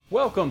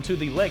Welcome to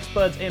the Lex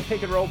Buds and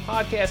Pick and Roll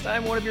podcast.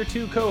 I'm one of your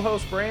two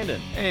co-hosts,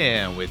 Brandon.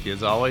 And with you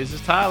as always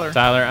is Tyler.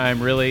 Tyler, I'm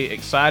really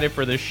excited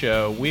for this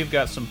show. We've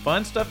got some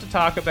fun stuff to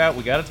talk about.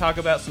 We got to talk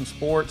about some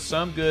sports,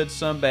 some good,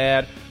 some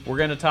bad. We're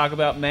going to talk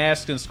about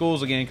masks in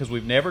schools again because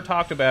we've never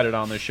talked about it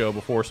on this show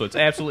before, so it's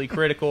absolutely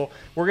critical.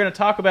 We're going to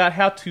talk about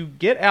how to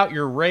get out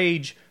your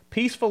rage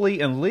peacefully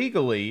and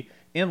legally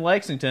in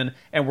Lexington,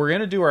 and we're going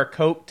to do our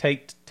Coke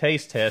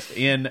taste test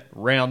in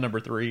round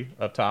number 3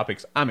 of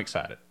topics. I'm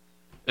excited.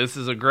 This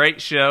is a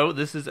great show.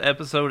 This is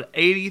episode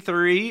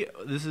 83.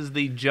 This is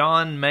the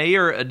John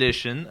Mayer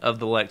edition of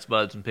the Lex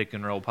Buds and Pick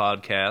and Roll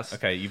podcast.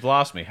 Okay, you've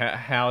lost me.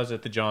 How is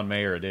it the John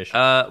Mayer edition?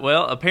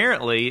 Well,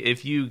 apparently,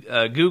 if you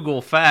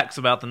Google facts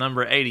about the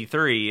number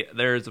 83,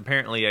 there's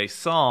apparently a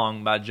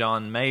song by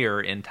John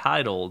Mayer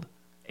entitled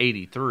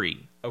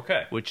 83.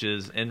 Okay. Which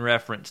is in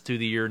reference to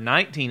the year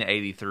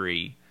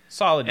 1983.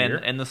 Solid year.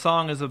 And the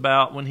song is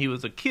about when he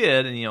was a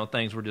kid and,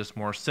 things were just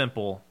more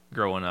simple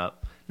growing up.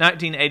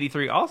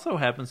 1983 also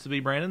happens to be,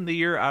 Brandon, the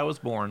year I was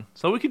born.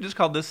 So we could just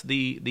call this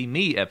the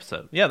me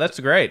episode. Yeah, that's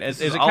great.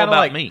 Is it all kind of about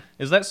like me.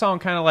 Is that song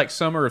kind of like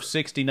Summer of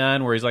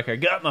 '69, where he's like, "I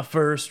got my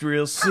first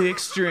real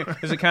 6-string"?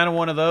 Is it kind of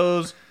one of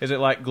those? Is it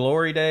like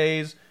Glory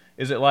Days?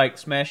 Is it like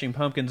Smashing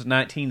Pumpkins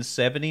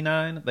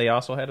 1979? They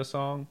also had a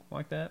song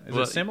like that. Is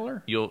it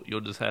similar? You'll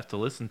just have to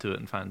listen to it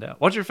and find out.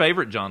 What's your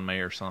favorite John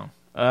Mayer song?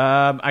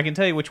 I can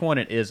tell you which one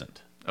it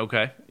isn't.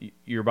 Okay.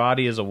 Your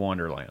Body is a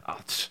Wonderland. Oh,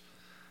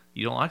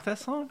 you don't like that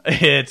song?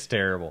 It's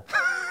terrible.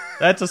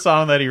 That's a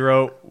song that he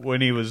wrote when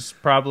he was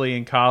probably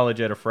in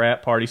college at a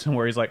frat party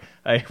somewhere. He's like,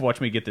 "Hey,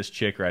 watch me get this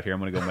chick right here. I'm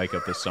going to go make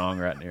up this song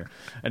right here."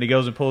 And he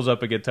goes and pulls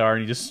up a guitar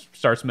and he just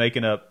starts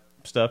making up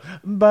stuff.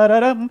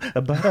 Ba-da-dum,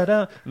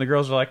 ba-da-dum. And the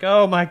girls are like,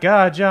 "Oh my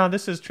God, John,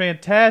 this is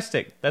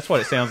fantastic." That's what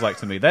it sounds like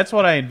to me. That's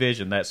what I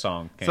envisioned that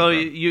song came So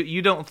from.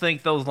 you don't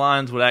think those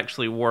lines would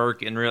actually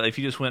work in real? If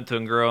you just went to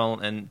a girl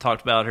and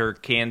talked about her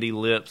candy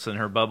lips and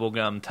her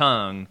bubblegum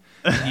tongue,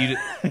 you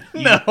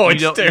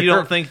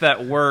don't think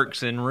that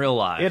works in real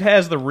life? It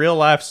has the real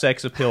life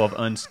sex appeal of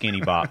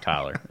unskinny Bob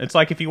Tyler. It's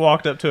like if you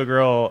walked up to a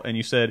girl and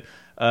you said,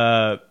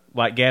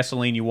 "Like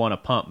gasoline, you want to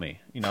pump me."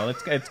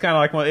 It's kind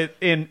of like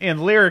in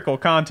lyrical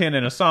content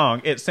in a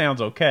song, it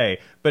sounds okay,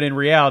 but in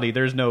reality,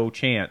 there's no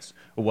chance.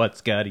 What's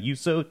got you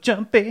so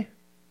jumpy?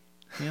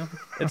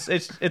 It's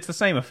the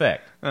same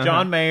effect. Uh-huh.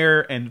 John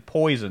Mayer and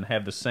Poison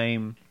have the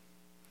same.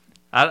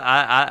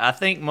 I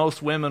think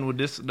most women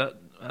would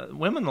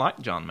women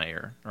like John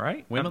Mayer,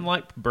 right? Women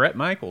like Bret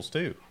Michaels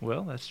too.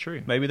 Well, that's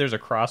true. Maybe there's a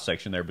cross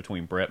section there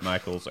between Bret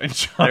Michaels and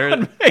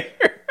John Mayer.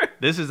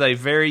 This is a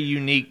very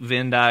unique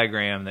Venn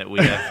diagram that we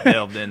have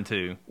delved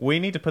into. We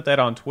need to put that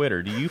on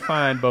Twitter. Do you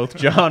find both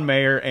John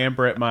Mayer and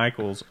Bret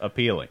Michaels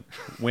appealing?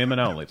 Women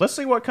only. Let's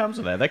see what comes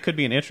of that. That could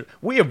be an interest.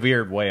 We have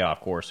veered way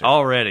off course here.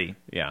 Already.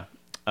 Yeah.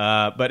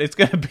 But it's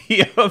going to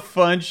be a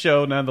fun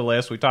show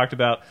nonetheless. We talked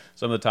about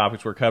some of the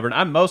topics we're covering.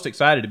 I'm most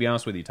excited, to be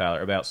honest with you,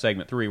 Tyler, about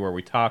segment 3 where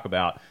we talk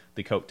about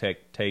the Coke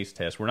taste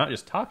test. We're not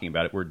just talking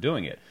about it, we're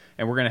doing it.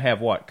 And we're going to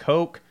have what?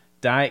 Coke,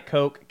 Diet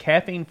Coke,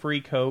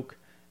 caffeine-free Coke,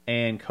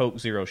 and Coke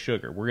Zero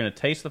Sugar. We're going to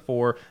taste the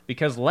 4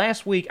 because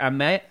last week I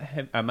might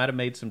have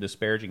made some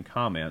disparaging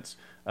comments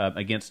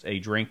against a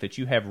drink that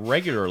you have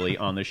regularly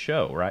on the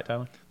show, right,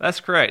 Tyler? That's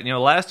correct.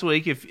 Last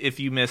week, if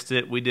you missed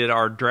it, we did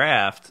our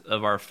draft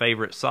of our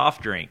favorite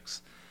soft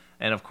drinks.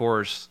 And, of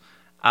course,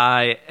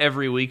 I,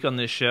 every week on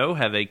this show,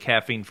 have a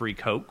caffeine-free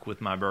Coke with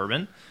my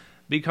bourbon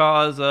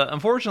because,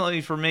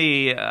 unfortunately for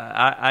me,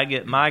 I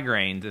get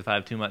migraines if I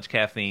have too much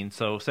caffeine.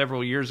 So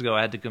several years ago,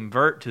 I had to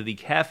convert to the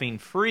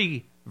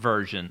caffeine-free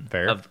version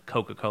of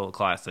Coca-Cola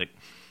Classic,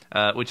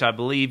 which I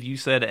believe you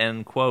said,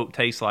 and quote,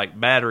 tastes like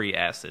battery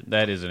acid.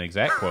 That is an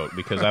exact quote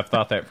because I've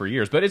thought that for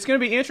years. But it's going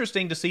to be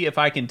interesting to see if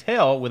I can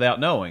tell without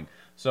knowing.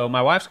 So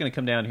my wife's going to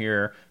come down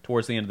here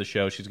towards the end of the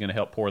show. She's going to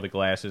help pour the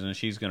glasses, and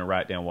she's going to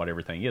write down what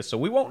everything is. So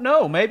we won't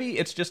know. Maybe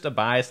it's just a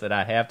bias that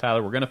I have,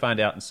 Tyler. We're going to find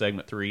out in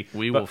segment 3.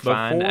 We will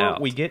find out.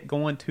 Before we get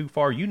going too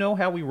far, you know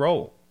how we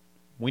roll.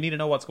 We need to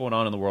know what's going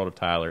on in the world of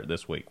Tyler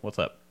this week. What's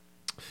up?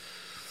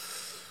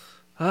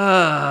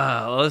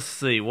 Let's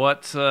see.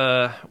 What?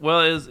 It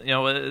was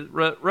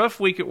a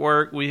rough week at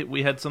work.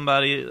 We had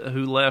somebody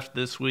who left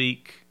this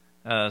week,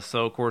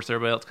 so of course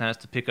everybody else kind of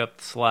has to pick up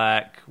the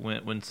slack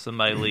when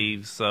somebody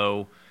leaves.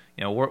 So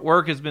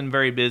work has been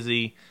very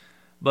busy.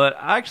 But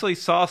I actually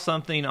saw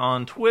something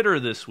on Twitter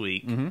this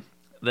week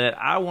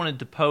that I wanted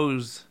to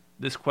pose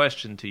this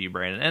question to you,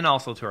 Brandon, and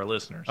also to our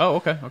listeners. Oh,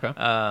 okay.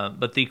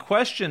 But the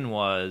question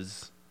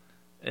was,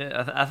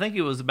 I think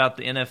it was about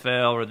the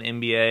NFL or the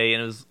NBA,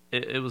 and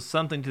it was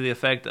something to the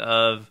effect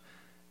of,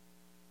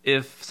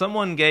 if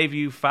someone gave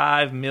you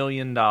 $5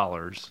 million,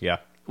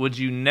 would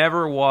you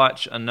never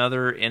watch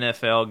another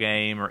NFL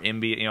game or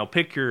NBA?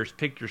 Pick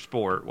your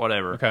sport,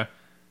 whatever. Okay.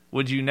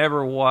 Would you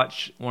never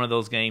watch one of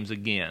those games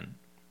again?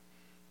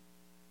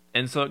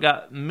 And so it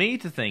got me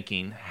to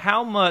thinking,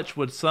 how much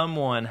would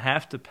someone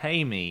have to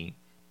pay me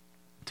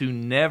to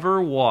never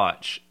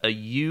watch a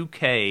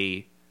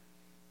UK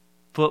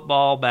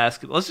football,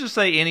 basketball, let's just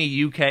say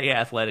any UK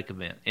athletic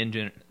event,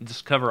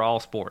 just cover all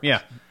sports.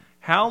 Yeah.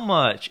 how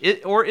much,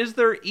 or is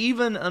there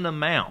even an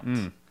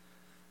amount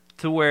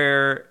to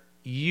where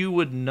you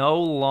would no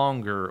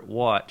longer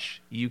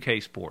watch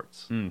UK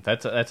sports?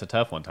 That's a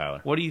tough one,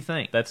 Tyler. What do you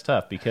think? That's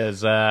tough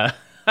because I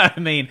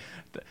mean,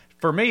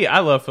 for me,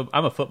 I'm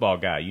a football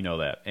guy, you know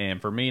that,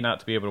 and for me not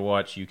to be able to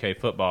watch UK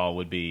football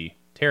would be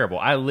terrible.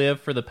 I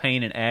live for the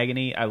pain and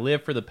agony. I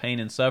live for the pain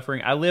and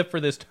suffering. I live for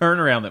this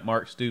turnaround that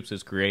Mark Stoops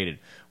has created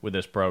with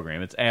this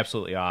program. It's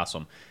absolutely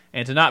awesome,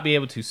 and to not be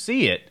able to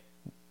see it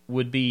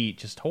would be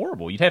just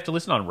horrible. You'd have to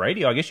listen on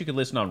radio. I guess you could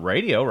listen on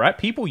radio, right?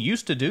 People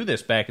used to do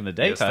this back in the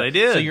day. Yes, they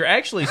did. So you're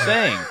actually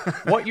saying,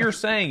 what you're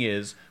saying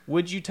is,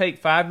 would you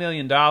take $5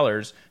 million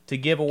to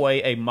give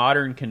away a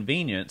modern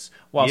convenience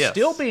while Yes.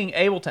 still being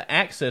able to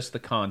access the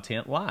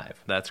content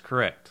live? That's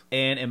correct.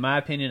 And in my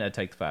opinion, I'd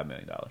take the $5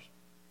 million.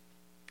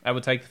 I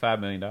would take the $5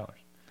 million.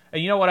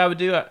 And you know what I would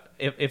do?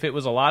 If it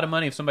was a lot of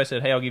money, if somebody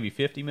said, hey, I'll give you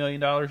 $50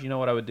 million, you know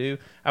what I would do?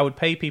 I would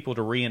pay people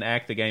to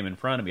reenact the game in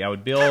front of me. I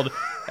would build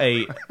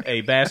a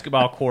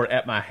basketball court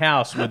at my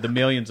house with the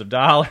millions of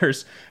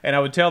dollars, and I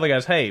would tell the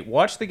guys, hey,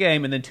 watch the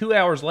game, and then 2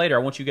 hours later, I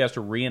want you guys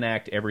to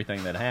reenact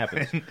everything that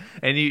happens.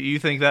 And you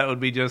think that would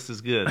be just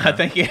as good? Huh? I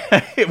think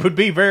it would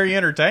be very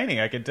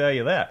entertaining, I can tell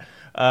you that.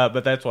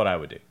 But that's what I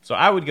would do. So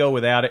I would go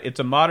without it.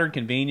 It's a modern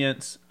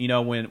convenience. You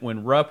know,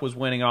 when Rupp was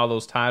winning all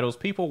those titles,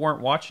 people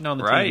weren't watching on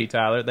the TV,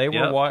 Tyler. They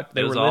were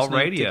listening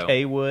radio. to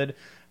K-Wood,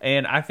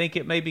 and I think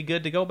it may be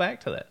good to go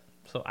back to that.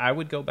 So I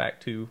would go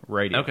back to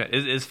radio. Okay,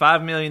 is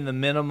 $5 million the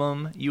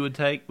minimum you would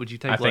take? Would you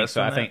take I think less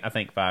so. than that? I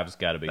think five's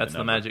got to be That's the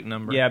the number. magic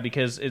number? Yeah,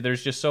 because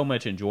there's just so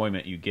much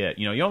enjoyment you get.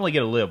 You know, you only get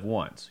to live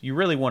once. You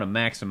really want to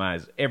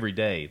maximize every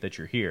day that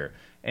you're here,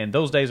 and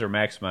those days are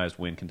maximized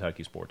when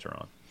Kentucky sports are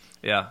on.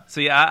 Yeah.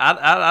 See,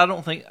 I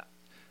don't think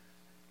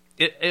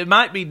it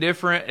might be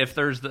different if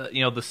there's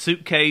the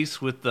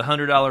suitcase with the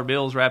 $100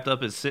 bills wrapped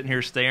up is sitting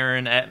here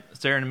staring at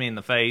me in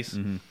the face.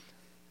 Mm-hmm.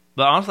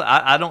 But honestly,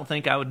 I don't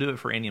think I would do it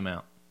for any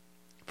amount.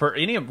 For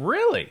any of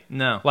really?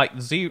 No. Like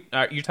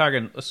you're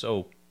talking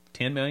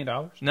 $10 million?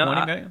 No,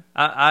 $20 million?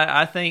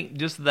 I think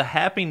just the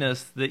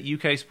happiness that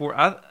UK sport.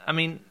 I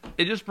mean,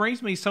 it just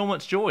brings me so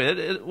much joy.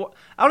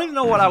 I don't even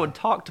know what I would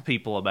talk to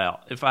people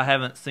about if I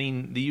haven't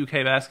seen the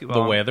UK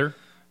basketball. The weather.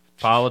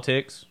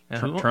 Politics, Yeah,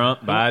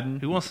 Trump,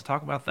 Biden. Who wants to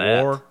talk about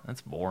that? War.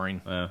 That's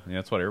boring. Yeah,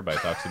 that's what everybody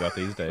talks about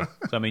these days.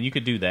 So, I mean, you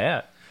could do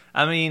that.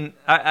 I mean,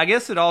 I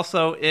guess it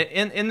also,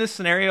 in this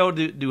scenario,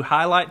 do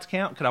highlights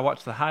count? Could I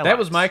watch the highlights? That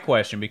was my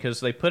question because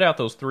they put out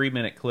those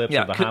 3-minute clips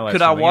of the highlights.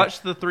 Could I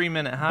watch the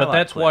 3-minute highlights? But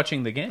that's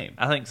watching the game.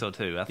 I think so,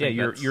 too. I think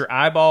your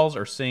eyeballs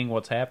are seeing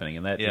what's happening,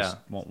 and that just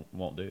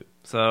won't do.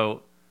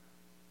 So,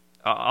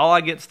 all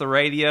I get's the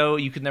radio.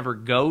 You could never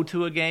go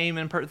to a game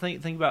and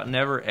think about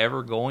never,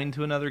 ever going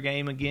to another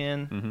game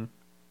again. Mm-hmm.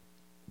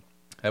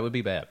 That would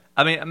be bad.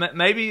 I mean,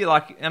 maybe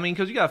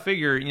because you got to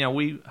figure,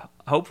 we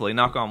hopefully,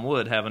 knock on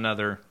wood, have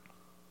another,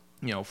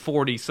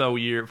 40,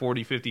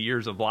 50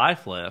 years of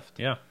life left.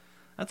 Yeah.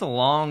 That's a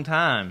long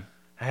time.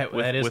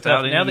 That is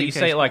tough. Now that you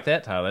say it like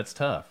that, Tyler, that's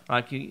tough.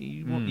 Like,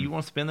 you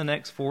want to spend the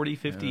next 40,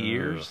 50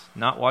 years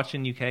not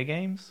watching UK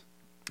games?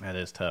 That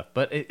is tough.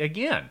 But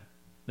again,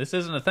 this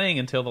isn't a thing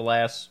until the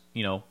last,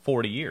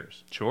 40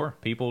 years. Sure.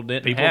 People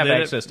didn't have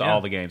access to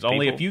all the games.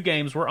 Only a few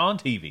games were on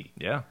TV.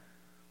 Yeah.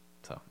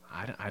 So,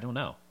 I don't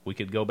know. We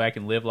could go back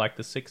and live like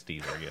the 60s,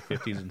 or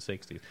 50s and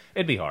 60s.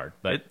 It'd be hard.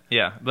 But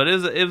but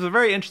it was a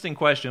very interesting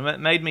question. It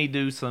made me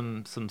do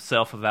some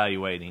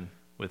self-evaluating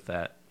with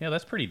that. Yeah,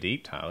 that's pretty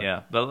deep, Tyler.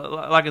 Yeah, but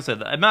like I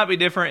said, it might be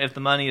different if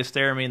the money is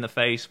staring me in the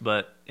face,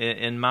 but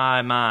in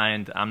my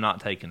mind, I'm not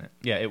taking it.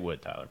 Yeah, it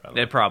would, Tyler.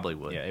 It probably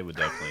would. Yeah, it would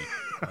definitely.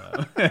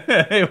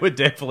 It would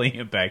definitely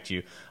impact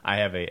you. I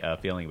have a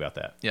feeling about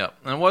that. Yeah,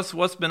 and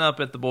what's been up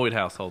at the Boyd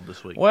household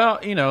this week? Well,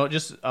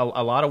 just a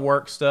lot of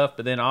work stuff,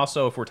 but then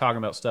also if we're talking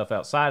about stuff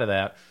outside of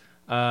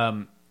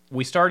that,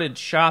 we started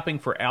shopping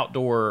for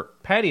outdoor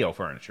patio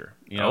furniture.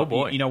 Oh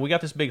boy! We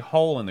got this big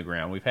hole in the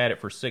ground. We've had it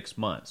for 6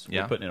 months.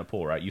 Yeah. We're putting in a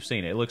pool, right? You've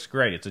seen it. It looks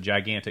great. It's a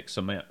gigantic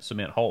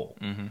cement hole.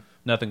 Mm-hmm.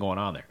 Nothing going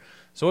on there.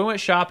 So we went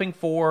shopping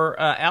for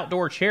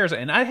outdoor chairs,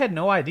 and I had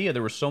no idea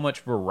there was so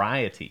much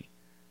variety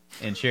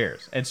in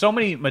chairs, and so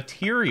many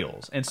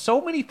materials, and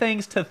so many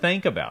things to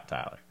think about,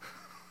 Tyler.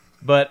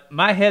 But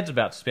my head's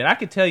about to spin. I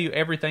could tell you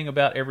everything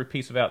about every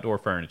piece of outdoor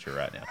furniture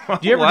right now.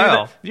 Do you ever do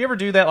that? Do you ever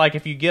do that? Like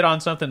if you get on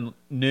something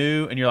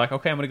new and you're like,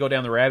 okay, I'm going to go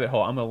down the rabbit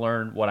hole. I'm going to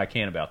learn what I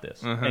can about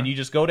this. Uh-huh. And you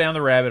just go down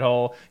the rabbit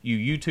hole. You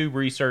YouTube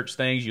research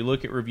things. You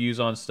look at reviews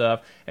on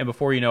stuff. And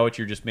before you know it,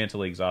 you're just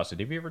mentally exhausted.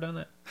 Have you ever done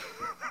that?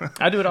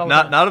 I do it all the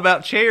time. Not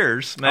about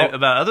chairs.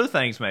 About other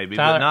things maybe,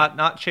 Tyler, but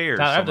not chairs.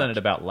 Tyler, so I've done it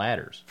about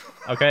ladders.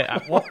 Okay?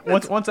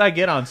 Once I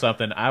get on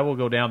something, I will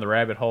go down the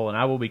rabbit hole and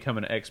I will become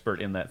an expert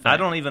in that thing. I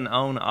don't even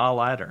own a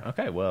ladder.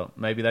 Okay, well,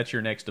 maybe that's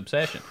your next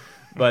obsession.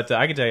 But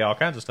I can tell you all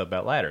kinds of stuff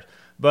about ladders.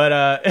 But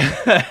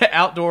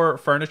outdoor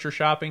furniture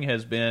shopping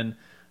has been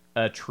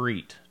a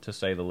treat, to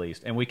say the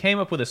least. And we came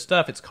up with this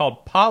stuff. It's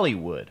called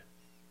Polywood.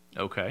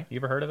 Okay. You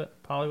ever heard of it,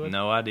 Polywood?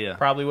 No idea.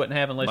 Probably wouldn't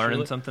have unless Learning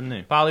you're something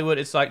new. Polywood,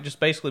 it's like just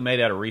basically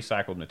made out of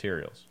recycled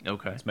materials.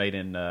 Okay. It's made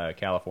in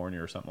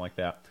California or something like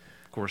that.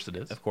 Of course it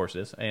is. Of course it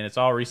is. And it's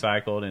all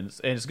recycled, and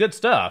it's good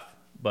stuff,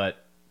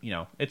 but,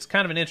 it's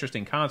kind of an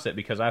interesting concept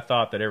because I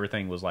thought that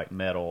everything was like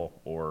metal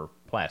or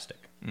plastic.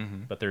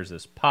 Mm-hmm. But there's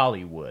this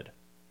polywood.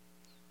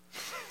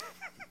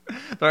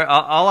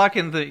 All I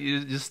can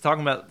just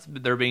talking about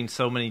there being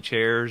so many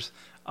chairs.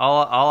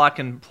 All I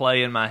can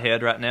play in my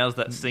head right now is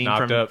that scene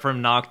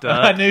from Knocked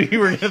Up. I knew you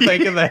were going to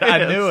think of that. Yes.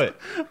 I knew it.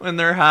 When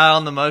they're high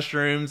on the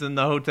mushrooms in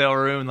the hotel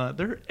room, like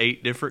there are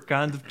 8 different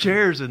kinds of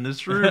chairs in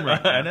this room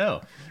right now. I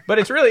know, but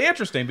it's really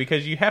interesting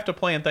because you have to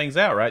plan things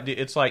out, right?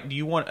 It's like, do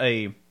you want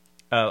a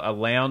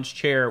lounge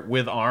chair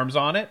with arms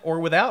on it or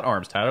without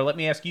arms, Tyler? Let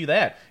me ask you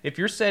that. If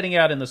you're sitting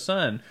out in the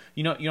sun,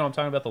 you know I'm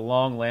talking about, the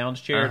long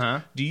lounge chairs.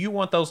 Uh-huh. Do you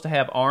want those to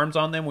have arms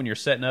on them when you're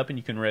setting up and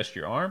you can rest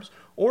your arms?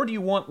 Or do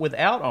you want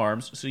without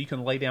arms so you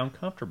can lay down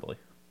comfortably?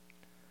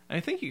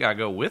 I think you got to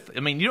go with... I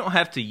mean, you don't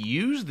have to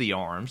use the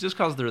arms. Just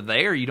because they're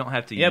there, you don't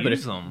have to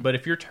use them. But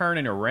if you're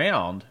turning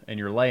around and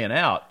you're laying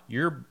out,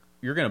 you're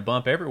going to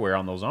bump everywhere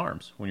on those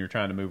arms when you're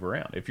trying to move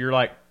around. If you're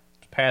like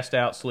passed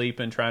out,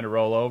 sleeping, trying to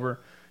roll over,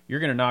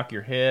 you're going to knock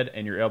your head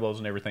and your elbows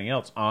and everything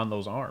else on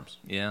those arms.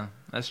 Yeah,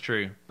 that's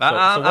true. So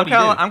I'm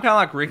kind of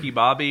like Ricky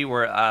Bobby,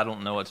 where I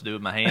don't know what to do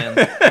with my hands.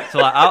 So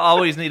I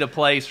always need a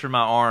place for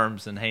my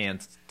arms and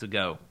hands to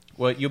go.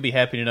 Well, you'll be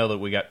happy to know that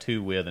we got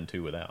 2 with and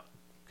 2 without.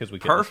 We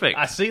Perfect.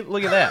 I see.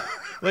 Look at that.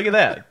 Look at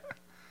that.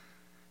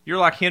 You're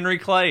like Henry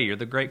Clay. You're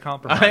the great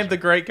compromiser. I am the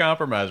great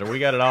compromiser. We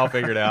got it all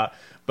figured out.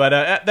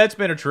 But that's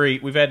been a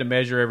treat. We've had to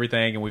measure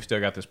everything, and we've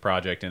still got this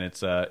project, and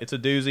it's a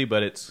doozy,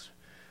 but it's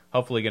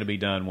hopefully going to be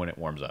done when it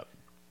warms up.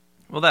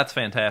 Well, that's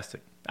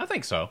fantastic. I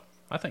think so.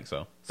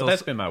 So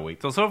that's been my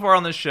week. So far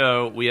on this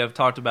show, we have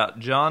talked about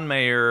John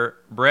Mayer,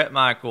 Bret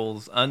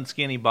Michaels,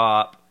 Unskinny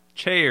Bop,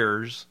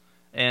 chairs,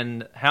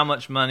 and how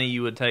much money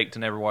you would take to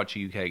never watch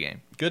a UK game.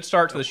 Good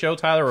start to the show,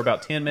 Tyler. We're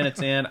about 10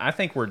 minutes in. I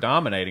think we're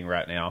dominating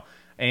right now.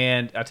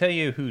 And I tell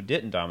you who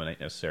didn't dominate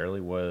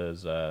necessarily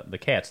was the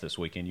Cats this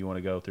weekend. You want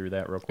to go through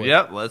that real quick?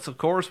 Yep, let's, of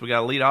course. We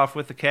got to lead off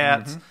with the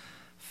Cats. Mm-hmm.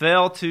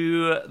 Fell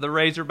to the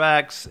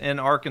Razorbacks in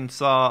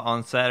Arkansas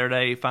on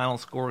Saturday. Final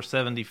score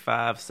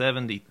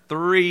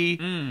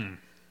 75-73.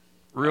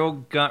 Real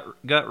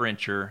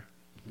gut-wrencher.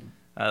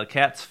 The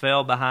Cats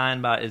fell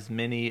behind by as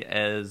many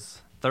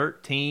as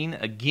 13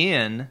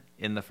 again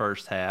in the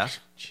first half.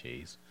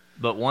 Jeez.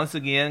 But once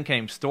again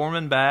came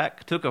storming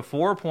back, took a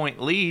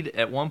 4-point lead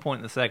at one point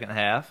in the second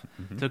half,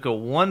 took a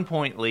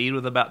 1-point lead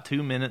with about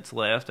 2 minutes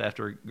left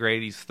after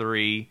Grady's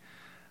 3.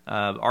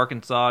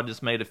 Arkansas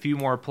just made a few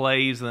more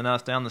plays than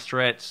us down the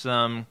stretch.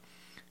 Some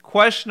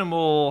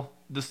questionable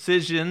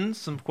decisions,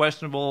 some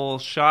questionable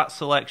shot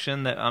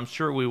selection that I'm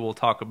sure we will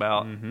talk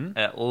about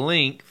at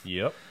length.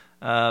 Yep.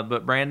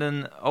 But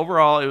Brandon,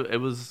 overall, it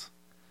was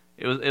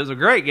a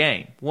great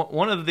game.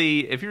 One of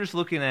the, if you're just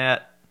looking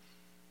at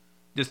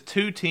just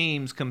 2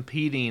 teams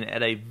competing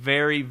at a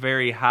very,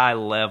 very high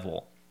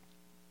level,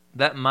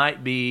 that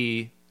might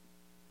be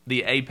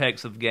the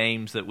apex of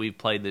games that we've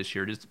played this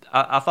year.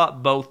 I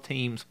thought both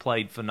teams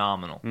played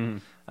phenomenal.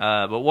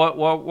 But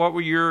what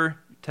were your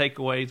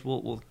takeaways?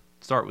 We'll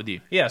start with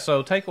you. Yeah,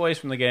 so takeaways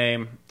from the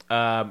game.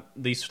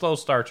 These slow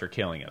starts are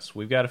killing us.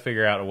 We've got to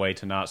figure out a way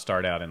to not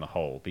start out in the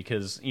hole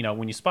because,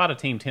 when you spot a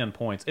team 10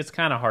 points, it's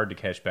kind of hard to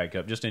catch back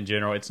up. Just in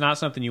general, it's not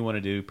something you want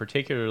to do,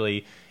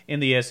 particularly in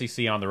the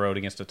SEC on the road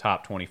against a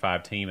top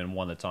 25 team and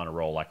one that's on a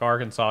roll like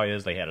Arkansas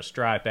is. They had a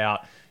stripe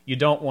out. You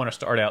don't want to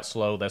start out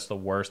slow. That's the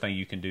worst thing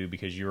you can do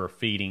because you're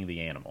feeding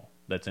the animal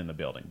that's in the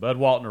building. Bud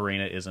Walton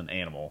Arena is an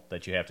animal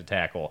that you have to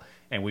tackle,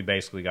 and we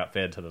basically got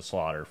fed to the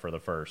slaughter for the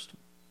first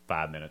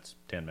 5 minutes,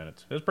 10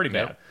 minutes. It was pretty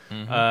bad.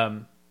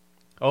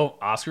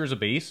 Oscar's a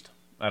beast.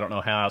 I don't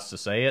know how else to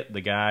say it.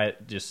 The guy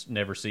just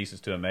never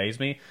ceases to amaze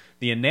me.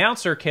 The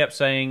announcer kept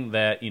saying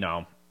that,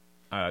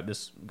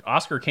 this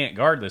Oscar can't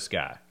guard this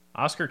guy.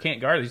 Oscar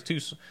can't guard.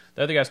 The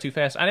other guy's too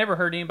fast. I never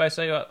heard anybody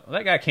say,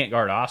 that guy can't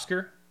guard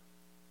Oscar.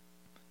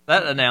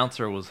 That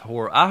announcer was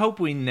horrible. I hope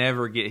we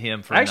never get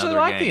him for another game. I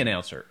like the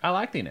announcer.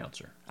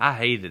 I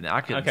hated him. I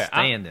couldn't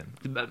stand him.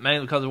 Mainly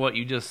because of what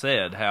you just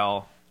said,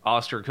 how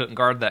Oscar couldn't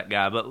guard that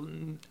guy. But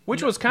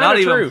which was kind of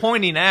true. Not even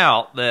pointing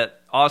out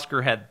that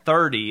Oscar had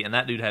 30 and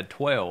that dude had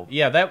 12.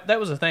 Yeah, that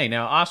was the thing.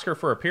 Now, Oscar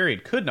for a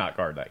period could not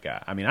guard that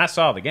guy. I mean, I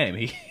saw the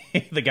game.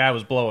 The guy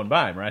was blowing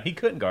by him, right? He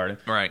couldn't guard him.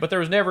 Right. But there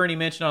was never any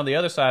mention on the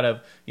other side of,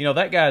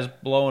 that guy's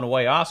blowing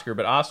away Oscar,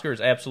 but Oscar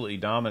is absolutely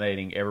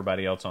dominating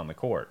everybody else on the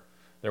court.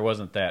 There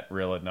wasn't that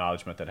real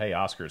acknowledgement that, hey,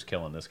 Oscar's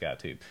killing this guy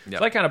too. Yep.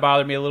 So that kind of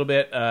bothered me a little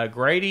bit.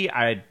 Grady,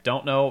 I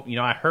don't know.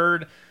 I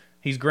heard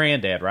he's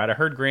granddad, right? I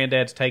heard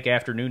granddads take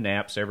afternoon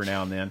naps every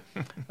now and then.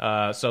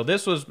 So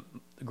this was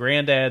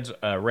granddad's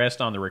rest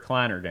on the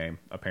recliner game,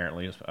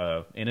 apparently,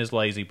 in his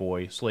lazy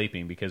boy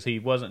sleeping because he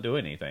wasn't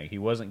doing anything. He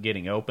wasn't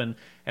getting open.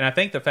 And I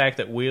think the fact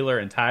that Wheeler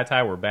and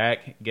Ty were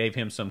back gave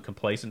him some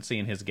complacency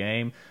in his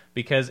game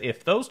because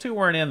if those two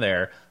weren't in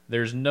there,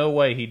 there's no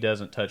way he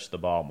doesn't touch the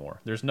ball more.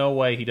 There's no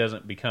way he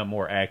doesn't become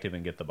more active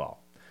and get the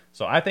ball.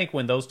 So I think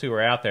when those two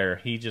are out there,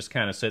 he just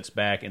kind of sits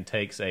back and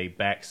takes a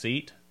back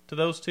seat to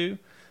those two.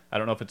 I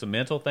don't know if it's a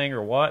mental thing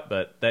or what,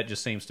 but that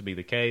just seems to be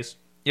the case.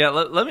 Yeah,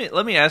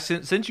 let me ask,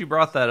 since you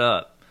brought that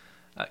up,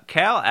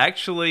 Cal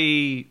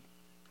actually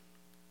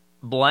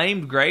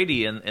blamed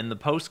Grady in the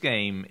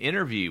post-game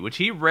interview, which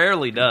he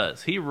rarely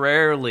does. He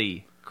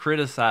rarely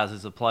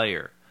criticizes a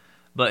player.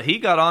 But he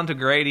got on to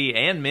Grady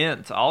and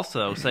Mintz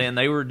also, saying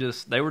they were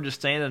just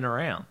standing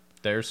around.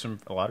 There's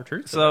a lot of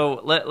truth to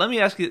So that. let me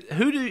ask you,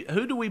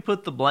 who do we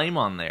put the blame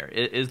on there?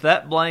 Is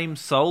that blame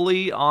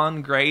solely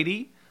on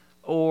Grady,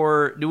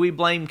 or do we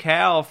blame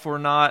Cal for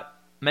not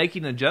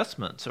making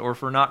adjustments, or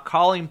for not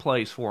calling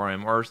plays for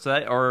him, or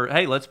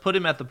hey, let's put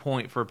him at the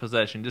point for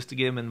possession just to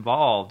get him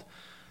involved?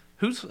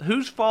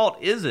 Whose fault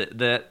is it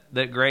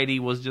that Grady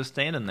was just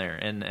standing there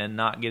and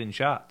not getting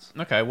shots?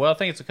 Okay, well, I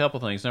think it's a couple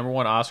things. Number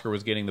one, Oscar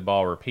was getting the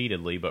ball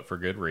repeatedly, but for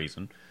good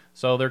reason.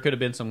 So there could have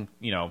been some,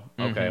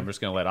 okay, I'm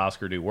just going to let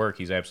Oscar do work.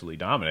 He's absolutely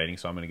dominating,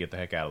 so I'm going to get the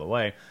heck out of the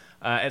way.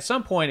 At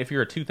some point, if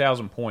you're a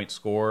 2,000-point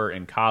scorer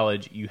in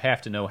college, you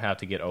have to know how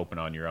to get open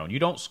on your own. You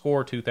don't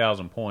score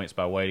 2,000 points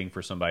by waiting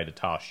for somebody to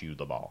toss you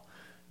the ball.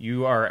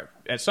 You are,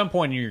 at some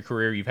point in your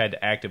career, you've had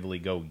to actively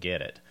go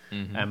get it.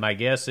 And my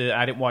guess is,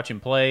 I didn't watch him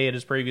play at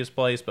his previous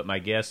place, but my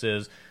guess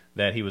is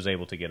that he was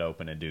able to get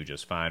open and do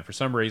just fine. For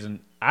some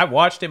reason, I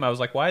watched him. I was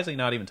like, why is he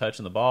not even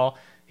touching the ball?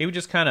 He would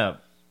just kind of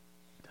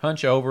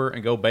hunch over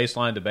and go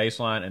baseline to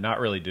baseline and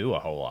not really do a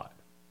whole lot.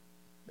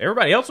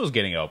 Everybody else was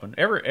getting open,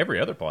 every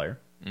other player.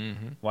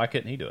 Why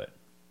couldn't he do it?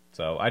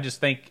 So I just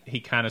think he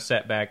kind of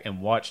sat back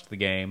and watched the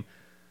game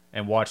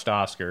and watched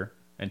Oscar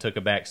and took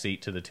a back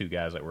seat to the two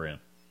guys that were in.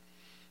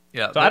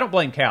 Yeah. So I don't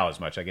blame Cal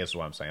as much, I guess is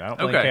what I'm saying. I don't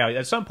blame Cal.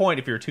 At some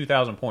point, if you're a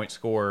 2,000-point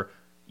scorer,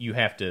 you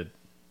have to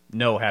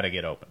know how to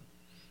get open.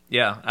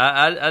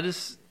 Yeah.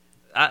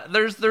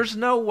 There's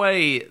no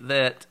way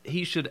that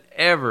he should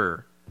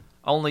ever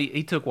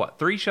he took,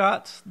 3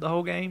 shots the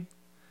whole game?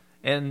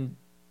 And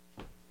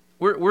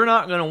we're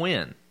not going to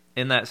win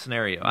in that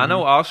scenario. I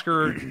know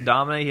Oscar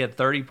dominated. He had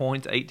 30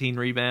 points, 18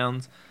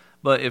 rebounds.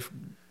 But if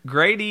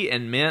Grady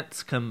and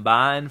Mintz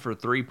combine for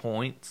 3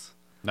 points,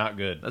 not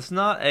good. That's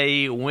not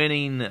a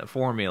winning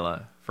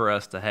formula for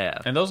us to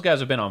have. And those guys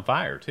have been on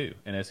fire too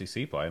in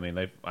SEC play.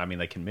 I mean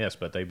they can miss,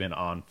 but they've been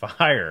on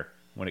fire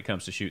when it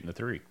comes to shooting the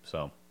three.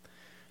 So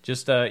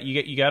just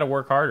you got to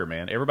work harder,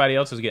 man. Everybody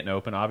else is getting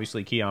open.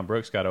 Obviously, Keon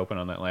Brooks got open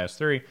on that last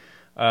three.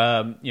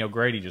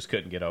 Grady just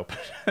couldn't get open.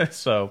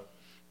 So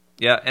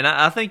yeah, and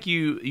I think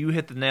you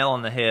hit the nail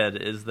on the head.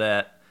 Is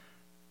that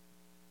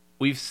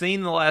we've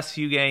seen the last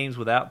few games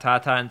without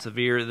Ty and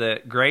Severe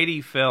that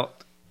Grady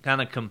felt kind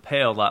of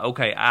compelled, like,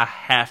 okay, I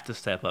have to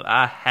step up.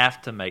 I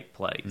have to make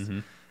plays.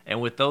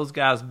 And with those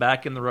guys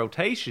back in the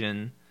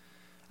rotation,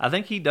 I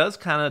think he does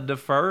kind of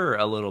defer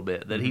a little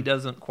bit, that he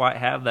doesn't quite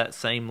have that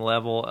same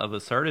level of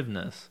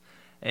assertiveness.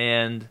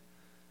 And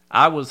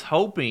I was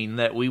hoping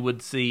that we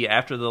would see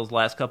after those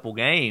last couple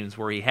games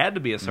where he had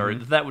to be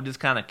assertive, that would just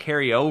kind of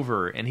carry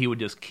over and he would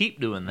just keep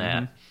doing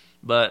that.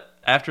 But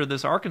after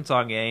this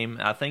Arkansas game,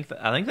 I think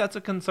that's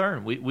a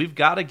concern. We've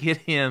got to get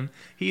him.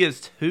 He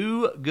is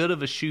too good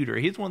of a shooter.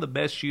 He's one of the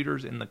best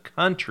shooters in the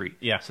country,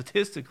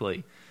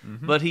 statistically.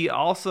 But he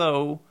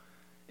also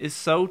is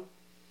so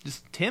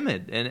just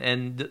timid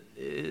and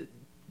it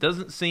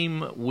doesn't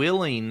seem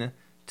willing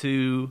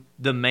to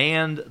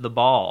demand the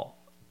ball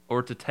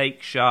or to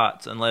take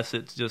shots unless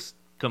it's just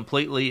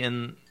completely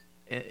in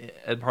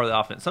part of the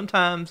offense.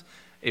 Sometimes,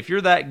 if you're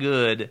that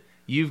good,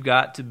 you've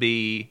got to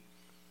be.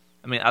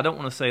 I mean, I don't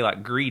want to say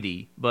like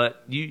greedy,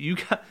 but you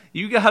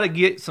got to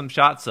get some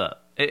shots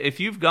up. If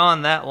you've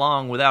gone that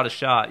long without a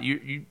shot,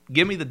 you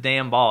give me the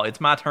damn ball. It's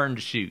my turn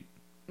to shoot.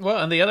 Well,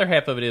 and the other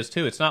half of it is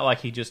too. It's not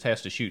like he just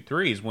has to shoot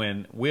threes.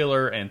 When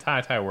Wheeler and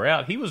Ty were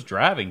out, he was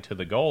driving to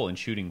the goal and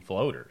shooting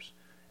floaters,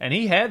 and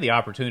he had the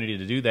opportunity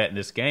to do that in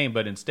this game.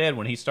 But instead,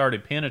 when he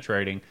started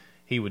penetrating,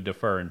 he would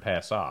defer and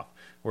pass off.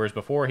 Whereas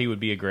before, he would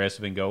be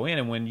aggressive and go in.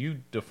 And when you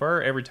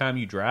defer every time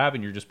you drive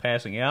and you're just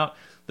passing out,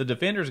 the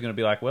defender is going to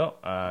be like, well,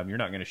 you're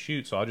not going to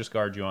shoot, so I'll just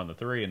guard you on the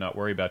three and not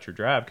worry about your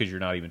drive because you're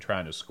not even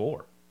trying to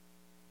score.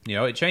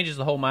 It changes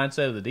the whole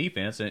mindset of the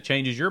defense, and it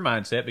changes your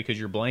mindset because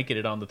you're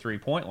blanketed on the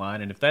three-point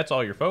line. And if that's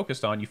all you're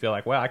focused on, you feel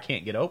like, well, I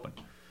can't get open.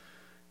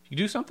 You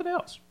do something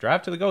else.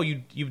 Drive to the goal.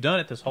 You've done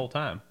it this whole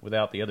time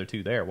without the other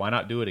two there. Why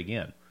not do it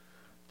again?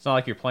 It's not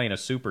like you're playing a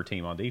super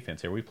team on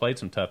defense here. We've played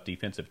some tough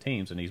defensive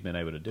teams, and he's been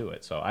able to do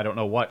it. So I don't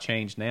know what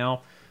changed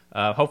now.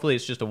 Hopefully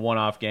it's just a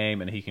one-off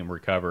game, and he can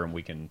recover, and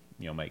we can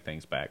make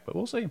things back. But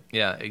we'll see.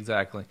 Yeah,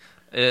 exactly.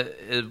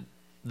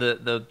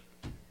 The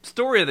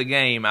story of the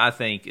game, I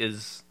think,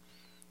 is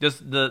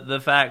just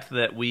the fact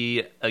that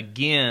we,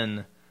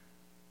 again,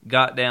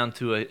 got down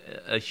to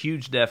a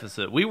huge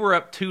deficit. We were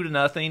up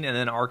 2-0, and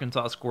then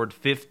Arkansas scored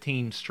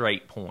 15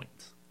 straight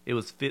points. It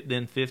was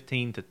then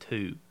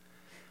 15-2.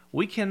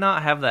 We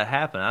cannot have that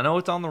happen. I know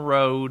it's on the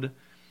road.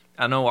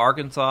 I know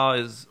Arkansas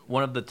is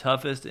one of the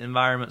toughest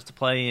environments to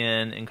play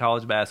in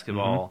college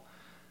basketball,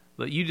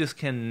 but you just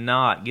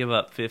cannot give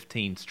up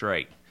 15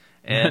 straight.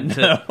 And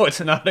no, it's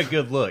not a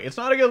good look. It's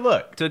not a good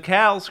look. To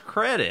Cal's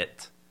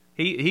credit,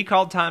 he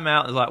called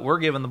timeout and was like, we're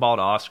giving the ball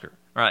to Oscar.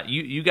 Right,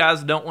 you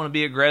guys don't want to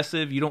be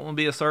aggressive. You don't want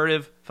to be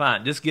assertive.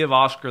 Fine, just give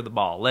Oscar the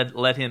ball.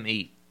 Let him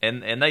eat.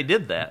 And they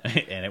did that.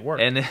 And it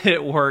worked. And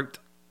it worked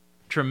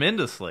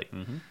tremendously.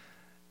 Mm-hmm.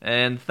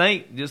 And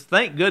thank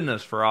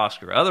goodness for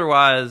Oscar.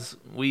 Otherwise,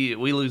 we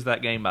lose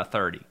that game by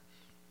 30.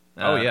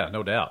 Oh, yeah,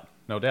 no doubt.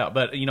 No doubt.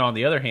 But, on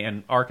the other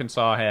hand,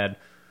 Arkansas had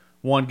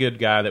one good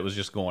guy that was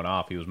just going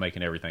off. He was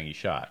making everything he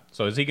shot.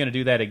 So is he going to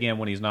do that again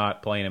when he's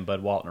not playing in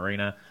Bud Walton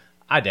Arena?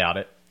 I doubt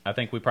it. I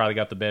think we probably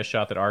got the best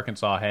shot that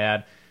Arkansas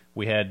had.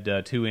 We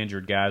had 2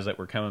 injured guys that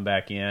were coming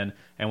back in,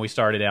 and we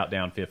started out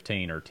down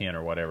 15 or 10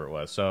 or whatever it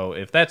was. So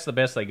if that's the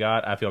best they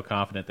got, I feel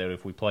confident that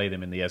if we play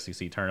them in the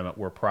SEC tournament,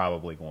 we're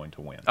probably going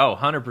to win. Oh,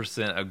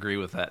 100% agree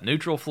with that.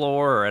 Neutral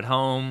floor or at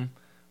home,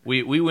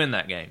 we win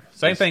that game.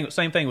 Same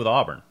thing with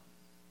Auburn.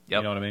 Yep.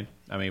 You know what I mean?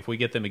 I mean, if we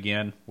get them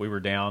again, we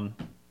were down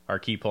our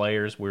key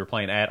players. We were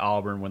playing at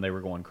Auburn when they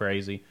were going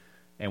crazy,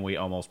 and we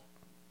almost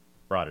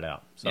brought it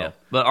out. So. Yeah.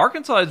 But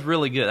Arkansas is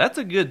really good. That's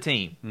a good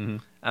team. Mm-hmm.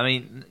 I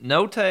mean,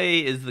 Note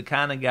is the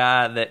kind of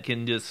guy that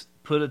can just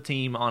put a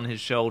team on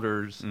his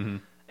shoulders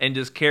and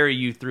just carry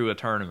you through a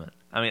tournament.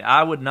 I mean,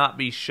 I would not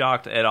be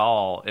shocked at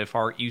all if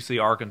you see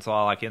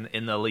Arkansas like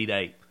in the Elite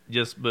Eight,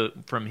 just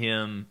from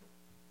him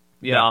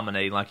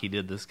dominating like he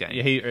did this game.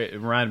 Yeah, it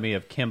reminded me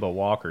of Kemba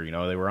Walker.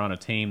 They were on a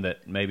team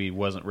that maybe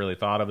wasn't really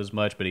thought of as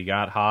much, but he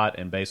got hot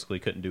and basically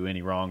couldn't do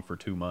any wrong for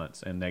 2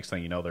 months. And next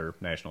thing you know, they're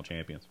national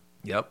champions.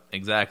 Yep,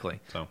 exactly.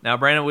 So. Now,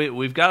 Brandon,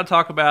 we've got to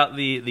talk about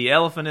the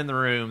elephant in the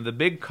room, the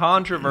big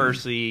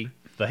controversy.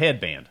 The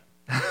headband.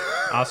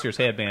 Oscar's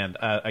headband.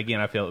 Again,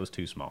 I feel it was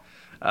too small.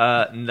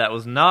 That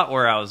was not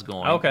where I was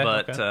going. Okay.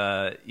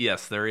 But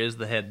yes, there is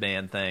the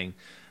headband thing.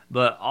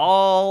 But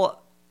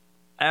all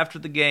after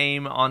the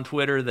game on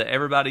Twitter that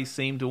everybody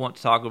seemed to want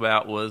to talk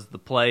about was the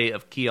play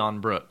of Keon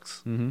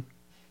Brooks. Mm-hmm.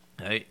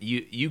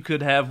 You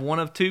could have one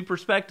of two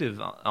perspectives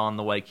on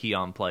the way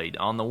Keon played.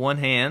 On the one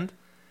hand,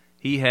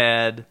 he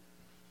had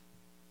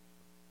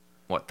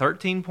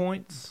 13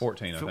 points?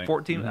 14, I think.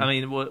 14. Mm-hmm. I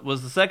mean,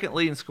 was the second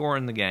leading scorer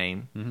in the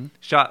game. Mm-hmm.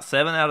 Shot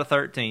 7 out of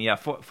 13. Yeah,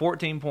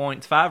 14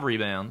 points, 5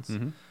 rebounds.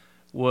 Mm-hmm.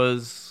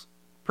 Was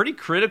pretty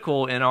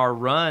critical in our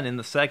run in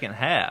the second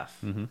half.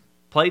 Mm-hmm.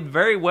 Played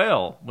very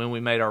well when we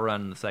made our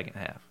run in the second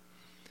half.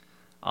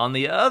 On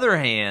the other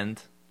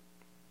hand,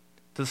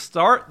 to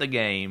start the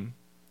game,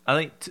 I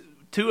think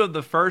two of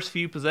the first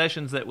few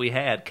possessions that we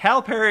had,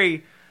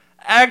 Calipari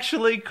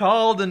actually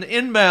called an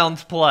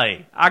inbounds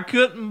play. I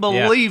couldn't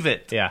believe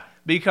it. Yeah.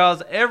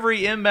 Because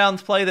every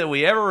inbounds play that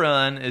we ever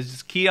run is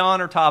just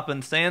Keon or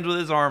Toppin stands with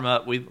his arm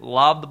up. We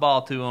lob the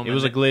ball to him. It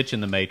was a glitch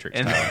in the Matrix.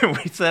 And then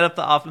we set up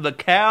the offense. The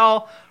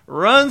Cal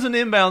runs an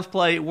inbounds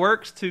play,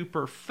 works to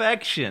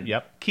perfection.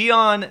 Yep.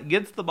 Keon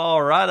gets the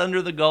ball right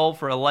under the goal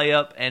for a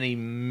layup, and he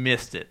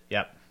missed it.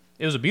 Yep.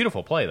 It was a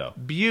beautiful play, though.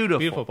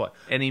 Beautiful play.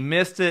 And he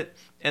missed it.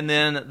 And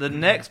then the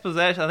next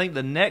possession, I think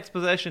the next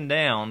possession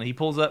down, he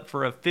pulls up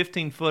for a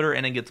 15-footer,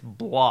 and it gets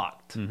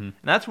blocked. Mm-hmm. And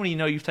that's when you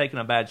know you've taken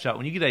a bad shot.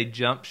 When you get a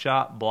jump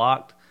shot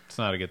blocked, It's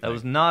not a good thing. that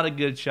was not a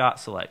good shot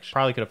selection.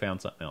 Probably could have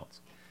found something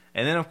else.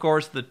 And then, of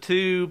course, the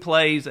two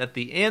plays at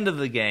the end of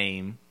the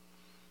game,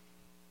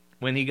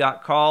 when he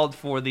got called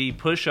for the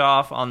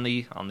push-off on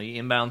the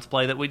inbounds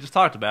play that we just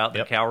talked about,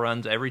 that Cal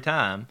runs every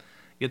time,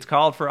 gets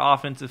called for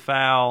offensive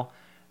foul.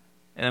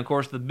 And, of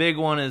course, the big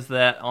one is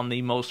that on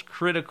the most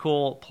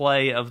critical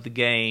play of the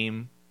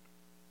game,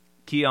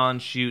 Keon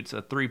shoots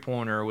a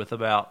three-pointer with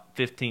about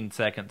 15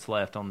 seconds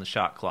left on the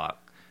shot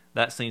clock.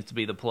 That seems to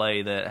be the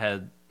play that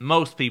had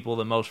most people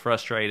the most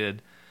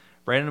frustrated.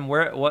 Brandon,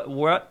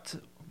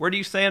 where do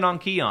you stand on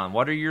Keon?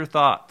 What are your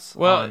thoughts?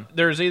 Well,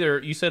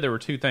 you said there were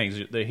two things,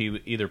 that he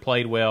either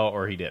played well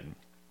or he didn't.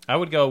 I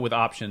would go with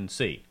option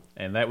C,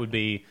 and that would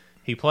be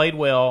he played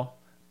well,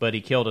 but he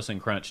killed us in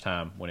crunch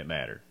time when it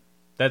mattered.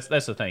 That's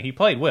the thing. He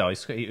played well.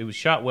 He was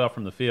shot well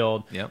from the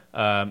field.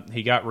 Yep.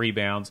 He got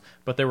rebounds,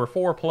 but there were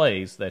 4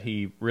 plays that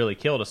he really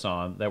killed us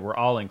on that were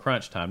all in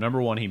crunch time.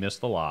 Number 1, he missed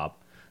the lob.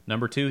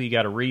 Number 2, he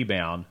got a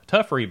rebound,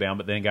 tough rebound,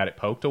 but then got it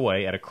poked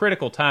away at a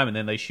critical time, and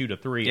then they shoot a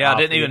 3. Yeah, I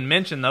didn't even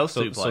mention those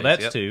 2 plays. So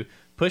that's 2.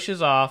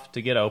 Pushes off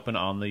to get open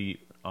on the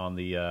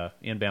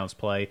inbounds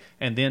play,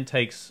 and then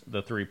takes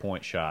the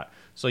 3-point shot.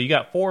 So you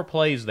got 4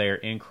 plays there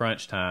in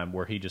crunch time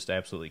where he just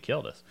absolutely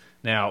killed us.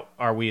 Now,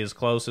 are we as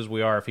close as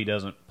we are if he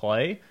doesn't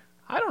play?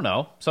 I don't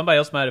know. Somebody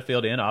else might have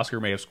filled in. Oscar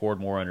may have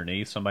scored more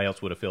underneath. Somebody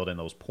else would have filled in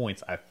those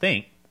points, I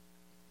think.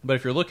 But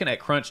if you're looking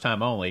at crunch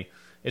time only,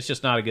 it's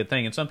just not a good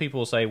thing. And some people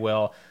will say,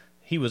 well,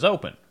 he was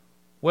open.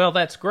 Well,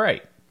 that's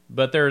great.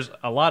 But there's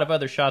a lot of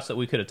other shots that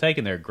we could have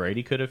taken there.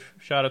 Grady could have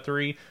shot a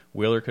 3.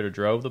 Wheeler could have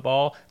drove the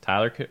ball.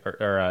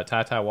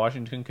 Ty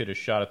Washington could have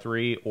shot a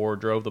 3 or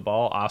drove the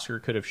ball. Oscar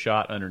could have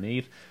shot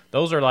underneath.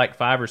 Those are like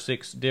 5 or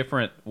 6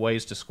 different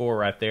ways to score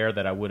right there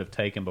that I would have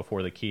taken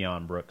before the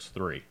Keon Brooks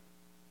 3.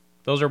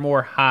 Those are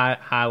more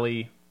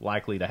highly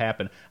likely to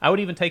happen. I would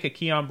even take a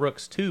Keon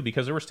Brooks 2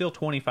 because there were still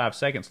 25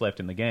 seconds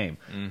left in the game.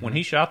 Mm-hmm. When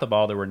he shot the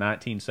ball, there were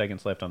 19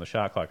 seconds left on the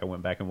shot clock. I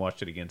went back and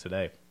watched it again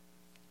today.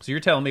 So you're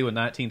telling me with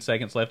 19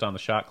 seconds left on the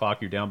shot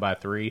clock, you're down by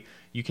 3,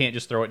 you can't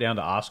just throw it down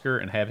to Oscar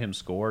and have him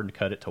score and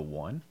cut it to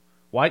 1?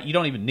 Why? You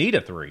don't even need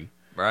a 3.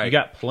 Right. You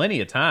got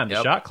plenty of time. The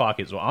Yep. shot clock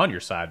is on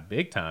your side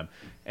big time.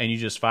 and you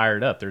just fire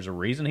it up. There's a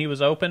reason he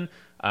was open.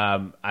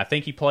 I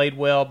think he played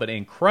well, but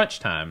in crunch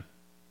time,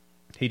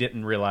 he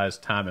didn't realize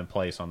time and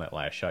place on that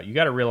last shot. You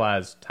got to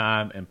realize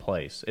time and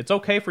place. It's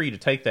okay for you to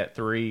take that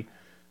three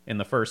in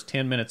the first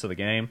 10 minutes of the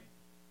game,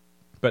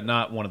 but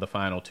not one of the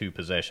final 2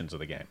 possessions of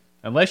the game.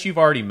 Unless you've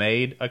already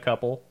made a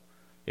couple,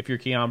 if you're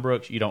Keon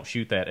Brooks, you don't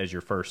shoot that as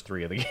your first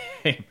 3 of the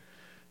game.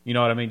 You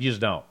know what I mean? You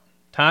just don't.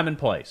 Time and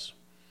place.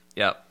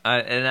 Yeah,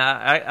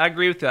 I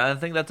agree with you. I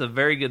think that's a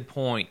very good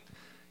point.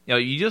 You know,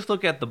 you just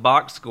look at the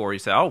box score, you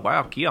say, oh,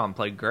 wow, Keon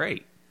played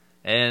great.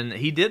 And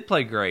he did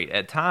play great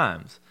at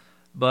times.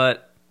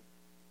 But,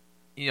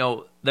 you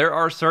know, there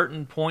are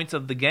certain points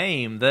of the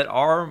game that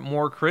are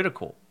more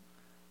critical.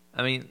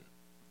 I mean,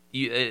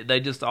 they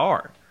just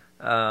are.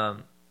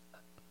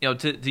 You know,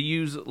 to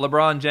use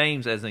LeBron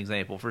James as an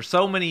example, for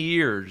so many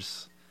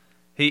years,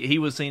 he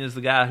was seen as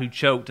the guy who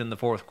choked in the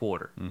fourth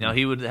quarter. Mm-hmm. You know,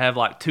 he would have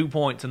like 2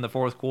 points in the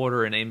fourth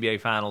quarter in an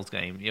NBA Finals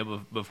game, you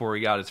know, before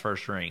he got his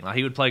first ring. Like,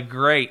 he would play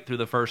great through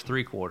the first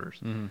 3 quarters.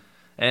 Mm-hmm.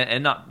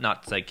 And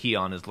not to say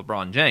Keon is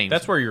LeBron James.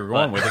 That's where you're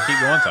going with it. Keep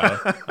going,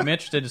 Tyler. I'm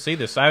interested to see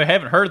this. I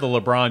haven't heard the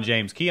LeBron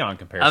James Keon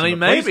comparison. I mean,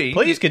 maybe.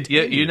 Please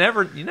continue. You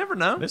never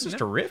know. This is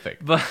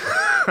terrific. But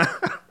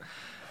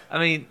I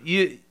mean,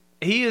 he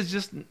is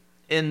just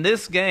in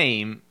this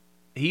game.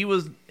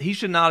 He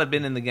should not have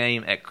been in the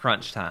game at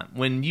crunch time.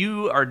 When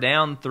you are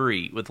down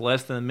 3 with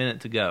less than a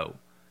minute to go,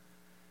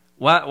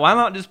 why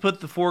not just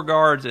put the 4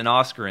 guards and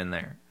Oscar in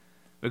there?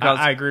 Because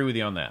I agree with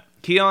you on that.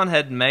 Keon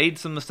had made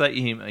some mistakes.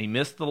 He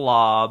missed the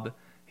lob.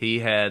 He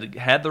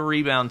had the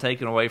rebound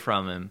taken away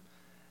from him.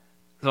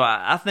 So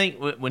I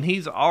think when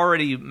he's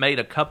already made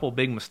a couple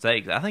big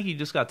mistakes, I think you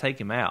just got to take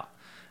him out.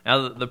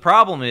 Now, the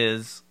problem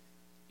is,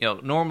 you know,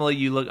 normally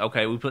you look,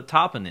 okay, we put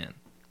Toppin in.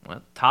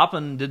 Well,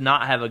 Toppin did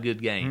not have a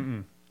good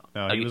game.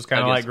 No, he was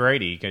kind of like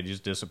Grady. He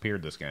just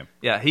disappeared this game.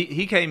 Yeah,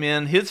 he came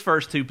in, his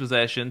first 2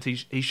 possessions,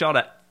 he shot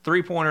a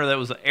 3-pointer that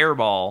was an air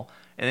ball,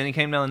 and then he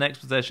came down the next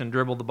possession,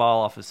 dribbled the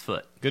ball off his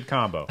foot. Good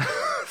combo.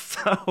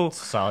 So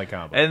it's a solid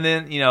combo. And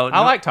then, you know,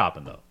 I like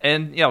Toppin, though.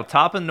 And, you know,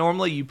 Toppin,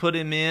 normally you put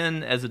him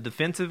in as a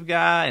defensive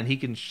guy, and he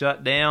can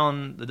shut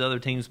down the other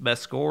team's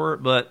best scorer,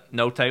 but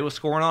Note was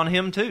scoring on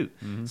him, too.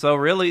 Mm-hmm. So,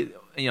 really,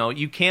 you know,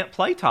 you can't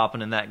play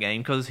Toppin in that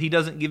game because he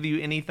doesn't give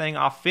you anything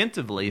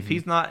offensively. Mm-hmm. If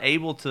he's not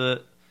able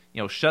to,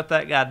 you know, shut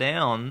that guy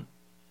down,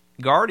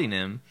 guarding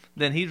him,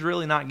 then he's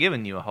really not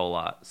giving you a whole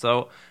lot.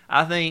 So,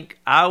 I think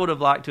I would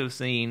have liked to have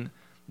seen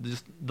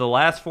just the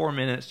last 4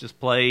 minutes, just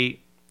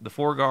play the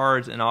 4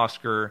 guards and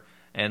Oscar,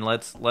 and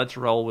let's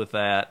roll with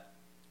that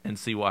and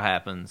see what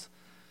happens.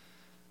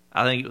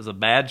 I think it was a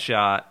bad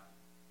shot.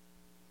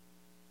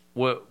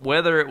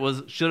 Whether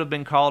it should have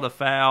been called a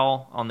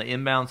foul on the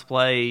inbounds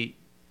play,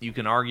 you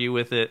can argue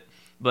with it.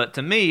 But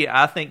to me,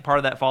 I think part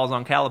of that falls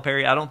on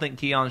Calipari. I don't think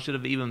Keon should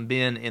have even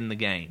been in the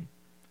game.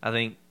 I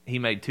think he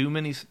made too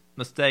many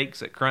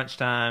mistakes at crunch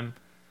time.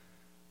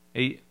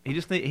 He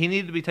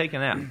needed to be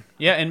taken out.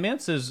 Yeah, and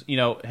Mintz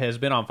has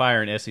been on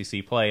fire in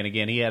SEC play, and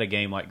again, he had a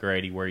game like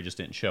Grady where he just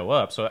didn't show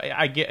up. So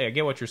I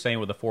get what you're saying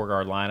with the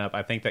 4-guard lineup.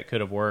 I think that could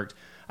have worked.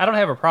 I don't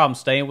have a problem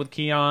staying with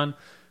Keon.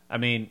 I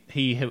mean,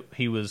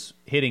 he was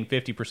hitting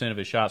 50% of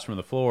his shots from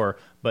the floor,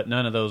 but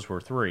none of those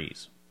were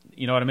threes.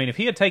 You know what I mean? If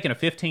he had taken a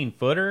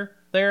 15-footer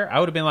there, I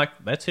would have been like,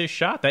 that's his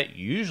shot. That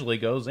usually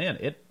goes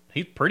in.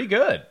 He's pretty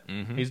good.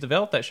 Mm-hmm. He's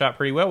developed that shot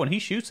pretty well. When he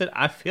shoots it,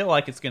 I feel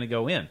like it's going to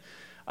go in.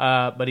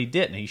 But he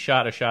didn't. He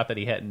shot a shot that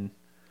he hadn't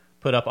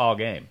put up all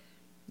game.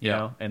 You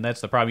know? And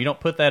that's the problem. You don't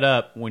put that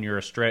up when you're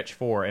a stretch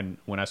 4. And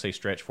when I say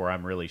stretch 4,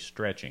 I'm really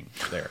stretching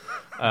there.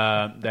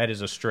 That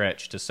is a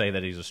stretch to say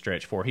that he's a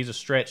stretch 4. He's a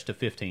stretch to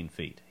 15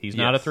 feet. He's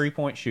not a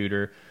 3-point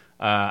shooter.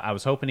 I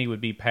was hoping he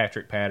would be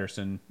Patrick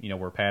Patterson,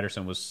 where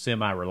Patterson was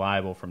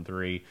semi-reliable from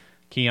 3.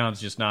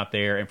 Keon's just not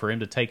there. And for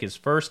him to take his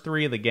first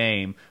 3 of the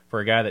game for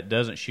a guy that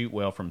doesn't shoot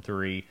well from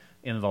 3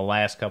 in the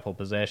last couple of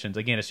possessions,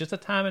 again, it's just a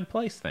time and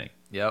place thing.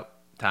 Yep.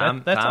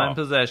 Time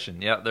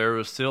possession. Yep, there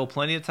was still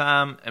plenty of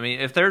time. I mean,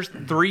 if there's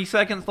 3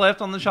 seconds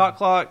left on the shot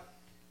clock,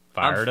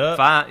 Fire it up.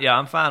 Fine. Yeah,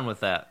 I'm fine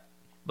with that.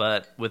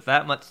 But with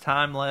that much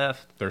time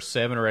left, there's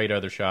 7 or 8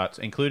 other shots,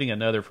 including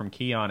another from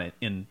Keon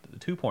in the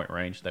 2-point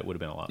range. That would have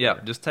been a lot. Yeah,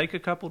 better. Just take a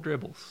couple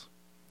dribbles.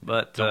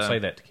 But don't say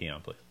that to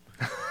Keon, please,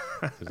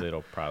 because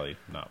it'll probably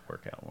not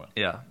work out well.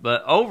 Yeah,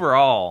 but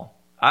overall,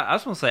 I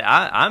just want to say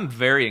I'm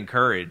very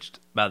encouraged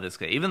by this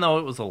game, even though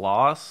it was a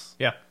loss.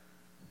 Yeah,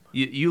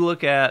 you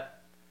look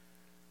at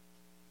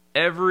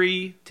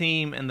every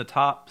team in the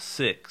top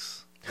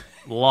 6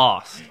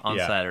 lost on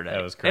Saturday.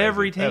 That was crazy.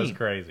 Every team. That was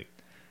crazy.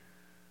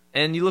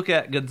 And you look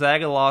at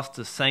Gonzaga lost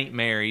to St.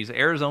 Mary's.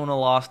 Arizona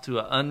lost to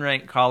an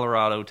unranked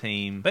Colorado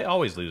team. They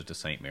always lose to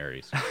St.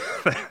 Mary's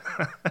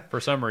for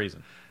some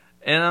reason.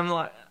 And I'm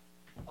like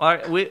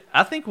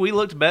I think we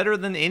looked better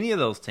than any of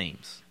those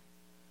teams.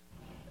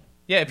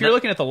 Yeah, if you're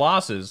looking at the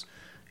losses,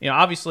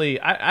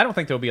 obviously I don't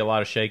think there'll be a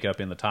lot of shakeup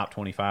in the top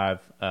 25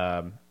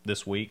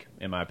 this week,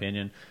 in my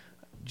opinion.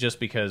 Just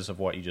because of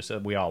what you just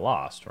said, we all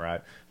lost,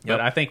 right?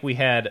 But I think we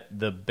had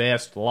the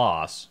best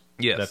loss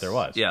that there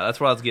was. Yeah, that's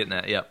what I was getting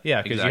at. Yep.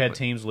 Yeah, because you had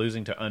teams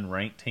losing to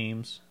unranked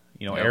teams.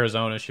 Yep. Yep.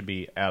 Arizona should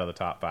be out of the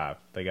top 5.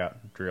 They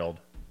got drilled,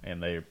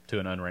 and they're to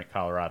an unranked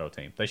Colorado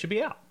team. They should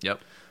be out.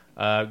 Yep.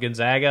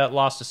 Gonzaga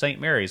lost to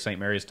St. Mary's. St.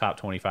 Mary's top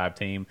 25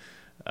 team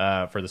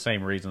for the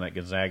same reason that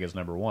Gonzaga is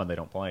number 1. They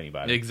don't play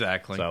anybody.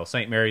 Exactly. So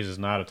St. Mary's is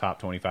not a top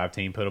 25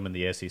 team. Put them in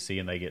the SEC,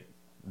 and they get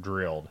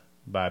drilled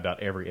by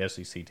about every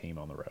SEC team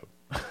on the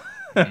road.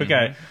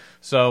 Okay.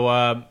 So,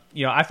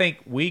 I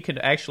think we could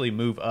actually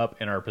move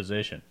up in our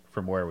position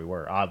from where we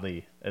were, odd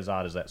as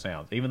that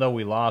sounds. Even though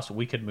we lost,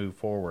 we could move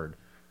forward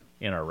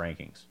in our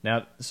rankings.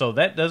 Now, so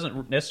that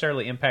doesn't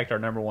necessarily impact our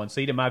number 1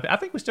 seed. I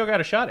think we still got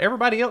a shot.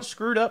 Everybody else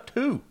screwed up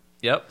too.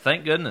 Yep.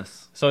 Thank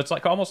goodness. So it's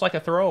almost like a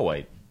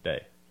throwaway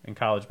day in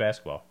college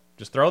basketball.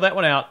 Just throw that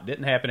one out.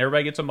 Didn't happen.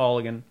 Everybody gets a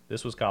mulligan.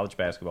 This was college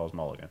basketball's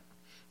mulligan.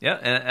 Yeah,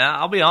 and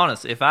I'll be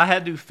honest. If I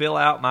had to fill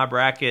out my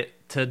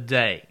bracket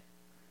today,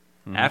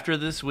 after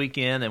this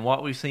weekend and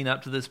what we've seen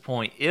up to this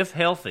point, if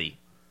healthy,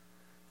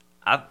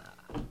 I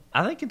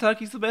think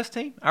Kentucky's the best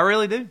team. I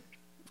really do.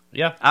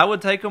 Yeah. I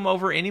would take them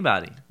over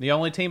anybody. The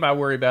only team I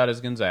worry about is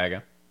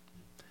Gonzaga.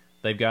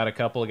 They've got a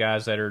couple of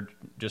guys that are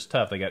just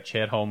tough. They got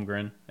Chet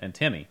Holmgren and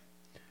Timmy.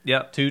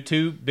 Yep.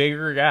 Two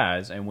bigger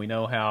guys, and we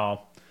know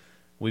how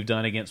we've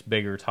done against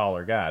bigger,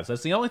 taller guys.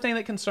 That's the only thing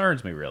that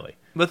concerns me, really.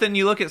 But then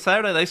you look at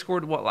Saturday, they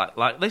scored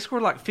they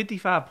scored like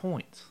 55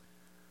 points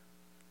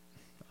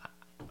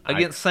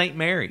against St.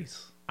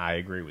 Mary's. I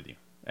agree with you.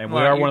 And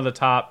we are one of the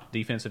top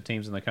defensive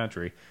teams in the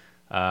country,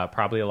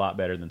 probably a lot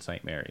better than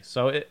St. Mary's.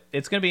 So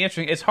it's going to be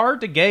interesting. It's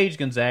hard to gauge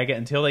Gonzaga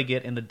until they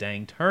get in the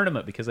dang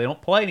tournament because they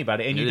don't play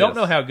anybody. And you don't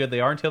know how good they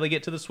are until they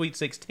get to the Sweet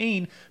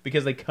 16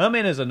 because they come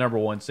in as a number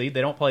 1 seed.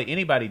 They don't play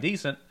anybody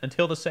decent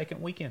until the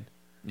second weekend.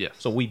 Yes.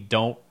 So we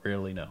don't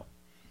really know.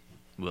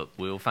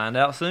 We'll find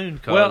out soon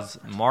because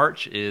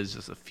March is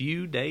just a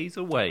few days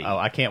away. Oh,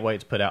 I can't wait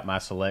to put out my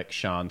Select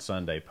Sean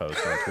Sunday post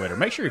on Twitter.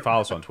 Make sure you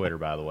follow us on Twitter,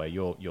 by the way.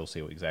 You'll see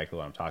exactly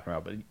what I'm talking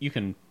about. But you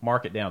can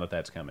mark it down that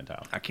that's coming,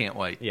 Tyler. I can't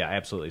wait. Yeah,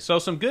 absolutely. So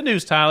some good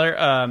news,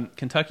 Tyler.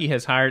 Kentucky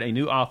has hired a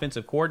new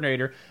offensive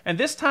coordinator, and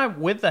this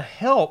time with the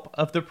help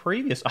of the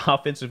previous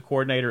offensive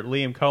coordinator,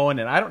 Liam Cohen.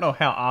 And I don't know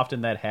how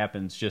often that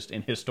happens just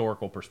in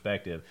historical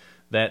perspective,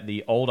 that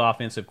the old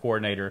offensive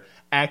coordinator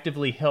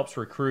actively helps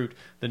recruit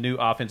the new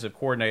offensive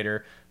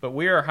coordinator. But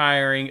we are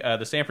hiring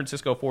the San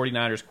Francisco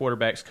 49ers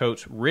quarterbacks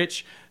coach,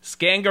 Rich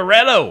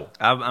Scangarello.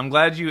 I'm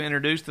glad you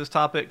introduced this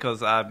topic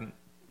because I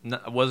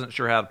wasn't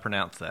sure how to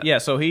pronounce that. Yeah,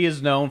 so he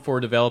is known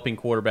for developing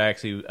quarterbacks.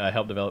 He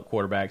helped develop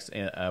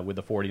quarterbacks with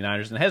the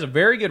 49ers and has a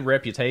very good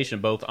reputation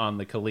both on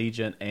the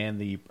collegiate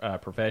and the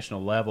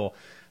professional level.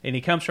 And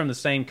he comes from the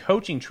same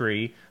coaching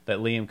tree that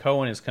Liam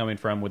Cohen is coming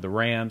from with the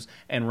Rams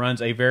and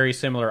runs a very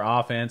similar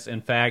offense.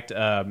 In fact,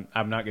 I'm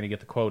not going to get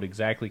the quote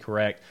exactly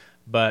correct,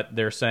 but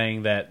they're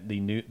saying that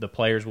the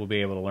players will be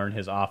able to learn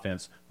his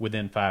offense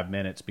within 5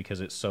 minutes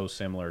because it's so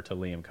similar to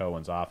Liam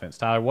Cohen's offense.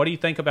 Tyler, what do you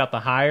think about the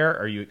hire?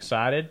 Are you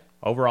excited?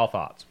 Overall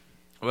thoughts?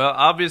 Well,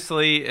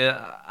 obviously,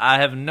 I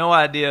have no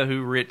idea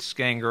who Rich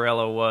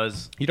Scangarello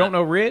was. You don't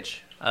know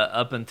Rich?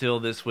 Up until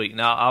this week.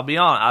 Now, I'll be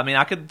honest. I mean,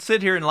 I could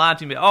sit here and lie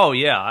to you and be, oh,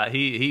 yeah,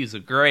 he's a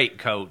great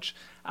coach.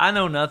 I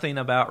know nothing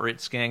about Rich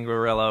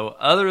Scangarello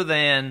other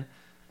than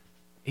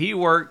he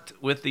worked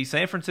with the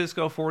San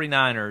Francisco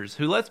 49ers,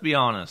 who, let's be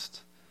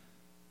honest,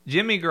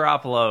 Jimmy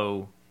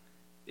Garoppolo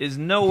is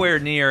nowhere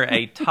near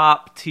a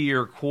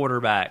top-tier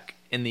quarterback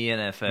in the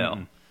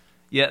NFL.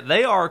 Yet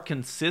they are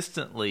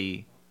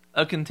consistently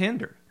a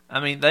contender. I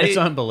mean, it's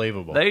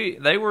unbelievable.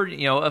 They were,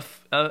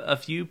 a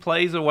few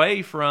plays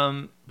away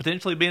from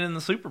potentially being in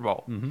the Super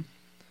Bowl.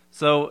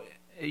 So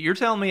you're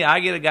telling me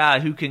I get a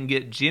guy who can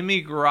get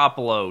Jimmy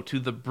Garoppolo to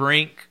the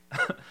brink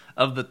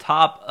of the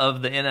top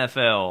of the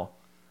NFL,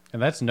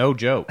 and that's no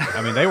joke.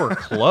 I mean, they were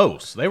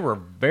close. They were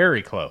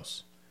very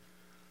close.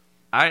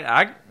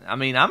 I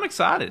mean, I'm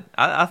excited.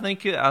 I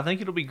think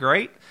it'll be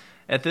great.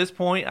 At this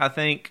point, I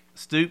think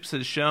Stoops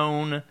has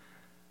shown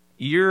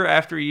year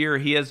after year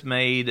he has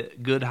made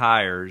good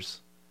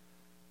hires.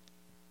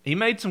 He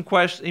made some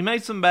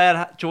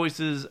bad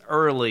choices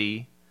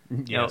early.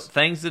 Yes.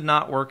 Things did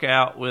not work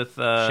out with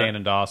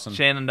Shannon Dawson.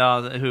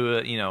 Who,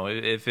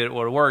 if it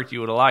would have worked,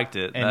 you would have liked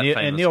it.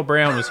 And Neil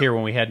Brown was here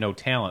when we had no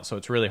talent, so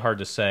it's really hard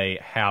to say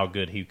how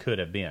good he could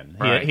have been.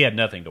 Right. He had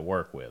nothing to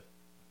work with.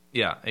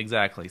 Yeah,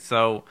 exactly.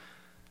 So,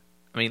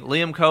 I mean,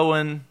 Liam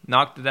Cohen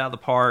knocked it out of the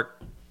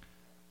park.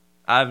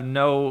 I have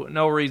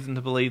no reason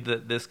to believe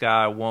that this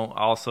guy won't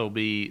also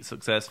be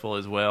successful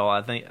as well.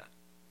 I think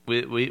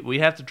we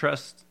have to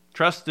trust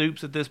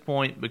Stoops at this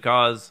point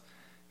because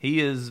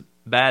he is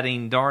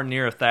batting darn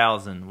near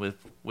 1,000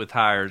 with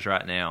hires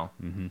right now.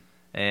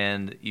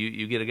 And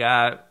you get a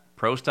guy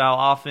pro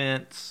style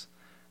offense.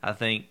 I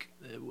think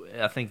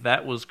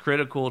that was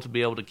critical to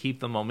be able to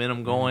keep the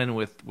momentum going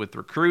with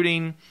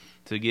recruiting,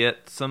 to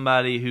get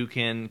somebody who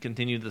can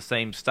continue the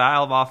same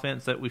style of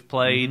offense that we've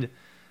played.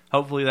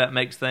 Hopefully that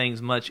makes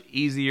things much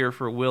easier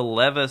for Will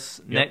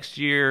Levis next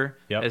year.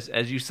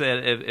 As you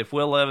said, if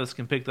Will Levis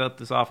can pick up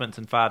this offense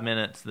in 5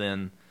 minutes,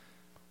 then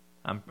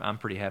I'm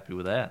pretty happy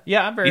with that.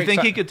 Yeah, I'm very. You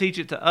think he could teach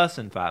it to us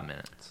in 5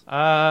 minutes?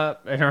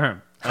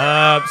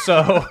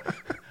 So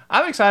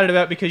I'm excited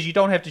about it because you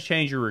don't have to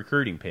change your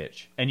recruiting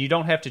pitch, and you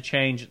don't have to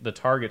change the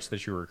targets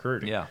that you're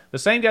recruiting. Yeah. The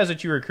same guys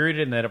that you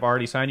recruited and that have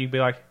already signed, you'd be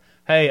like,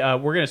 hey,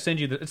 we're going to send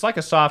you it's like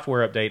a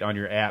software update on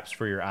your apps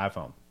for your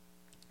iPhone.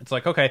 It's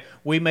like, okay,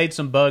 we made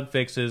some bug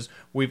fixes.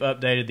 We've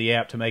updated the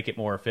app to make it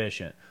more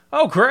efficient.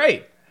 Oh,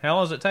 great. How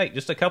long does it take?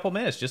 Just a couple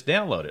minutes. Just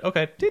download it.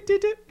 Okay.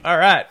 All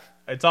right.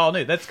 It's all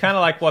new. That's kind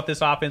of like what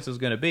this offense is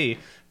going to be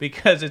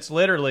because it's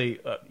literally,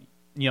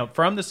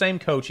 from the same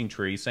coaching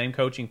tree, same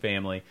coaching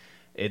family.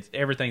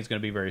 Everything's going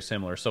to be very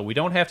similar. So we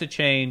don't have to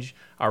change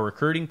our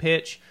recruiting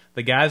pitch.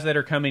 The guys that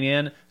are coming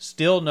in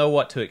still know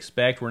what to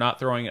expect. We're not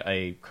throwing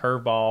a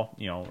curveball,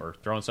 or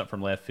throwing something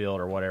from left field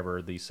or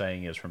whatever the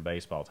saying is from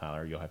baseball,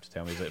 Tyler. You'll have to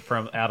tell me. Is it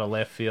from out of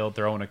left field,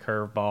 throwing a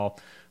curveball,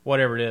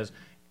 whatever it is.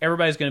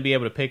 Everybody's going to be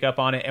able to pick up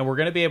on it, and we're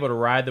going to be able to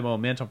ride the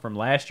momentum from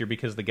last year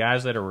because the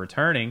guys that are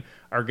returning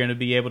are going to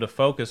be able to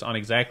focus on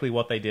exactly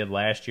what they did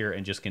last year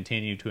and just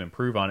continue to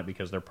improve on it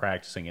because they're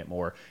practicing it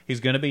more. He's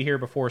going to be here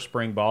before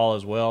spring ball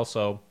as well,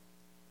 so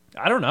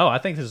I don't know. I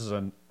think this is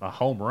a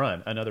home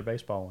run, another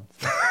baseball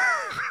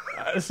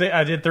one. See,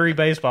 I did 3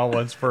 baseball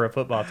ones for a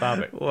football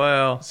topic.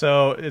 Well,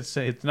 so it's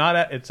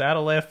out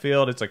of left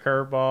field. It's a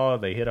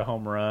curveball. They hit a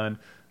home run,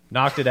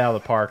 knocked it out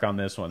of the park on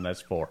this one.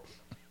 That's 4.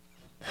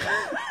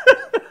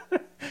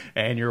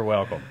 And you're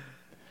welcome,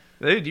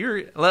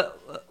 dude.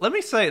 Let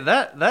me say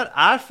that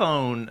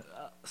iPhone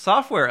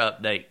software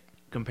update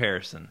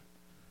comparison.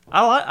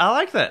 I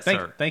like that,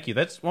 sir. Thank you.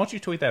 Why don't you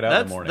tweet that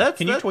out in the morning?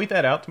 Can you tweet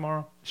that out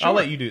tomorrow? Sure. I'll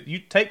let you do it. You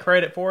take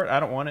credit for it. I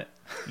don't want it.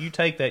 You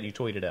take that and you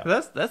tweet it out.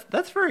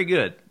 That's very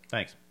good.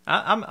 Thanks.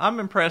 I'm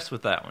impressed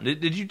with that one.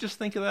 Did you just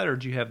think of that, or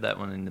did you have that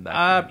one in the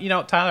back?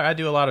 Tyler, I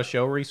do a lot of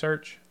show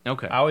research.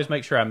 Okay. I always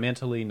make sure I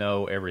mentally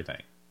know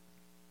everything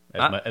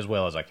as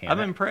well as I can.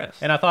 I'm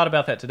impressed. And I thought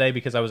about that today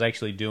because I was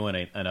actually doing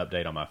an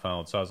update on my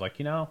phone. So I was like,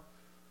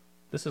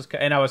 this is,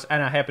 and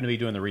I happened to be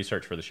doing the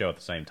research for the show at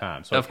the same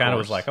time. So it kind of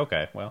was like,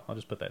 okay, well, I'll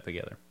just put that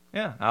together.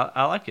 Yeah,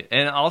 I like it.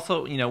 And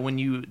also, when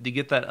you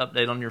get that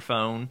update on your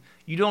phone,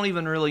 you don't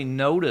even really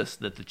notice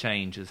that the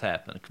change has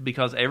happened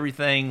because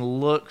everything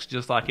looks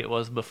just like it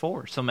was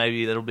before. So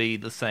maybe it'll be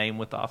the same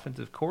with the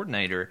offensive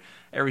coordinator.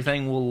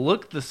 Everything will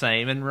look the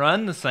same and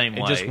run the same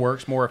way. It just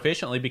works more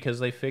efficiently because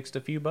they fixed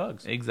a few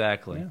bugs.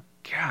 Exactly. Yeah.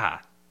 God,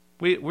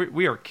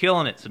 we are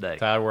killing it today.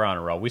 Tyler, we're on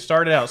a roll. We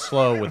started out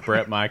slow with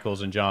Brett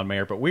Michaels and John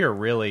Mayer, but we are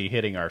really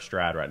hitting our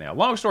stride right now.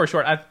 Long story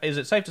short, is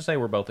it safe to say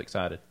we're both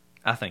excited?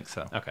 I think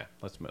so. Okay,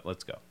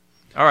 let's go.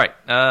 All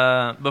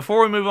right.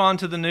 Before we move on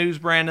to the news,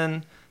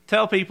 Brandon,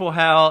 tell people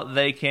how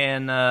they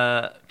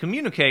can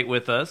communicate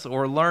with us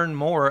or learn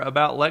more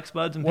about Lex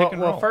Buds and Pick and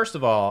Roll. Well, first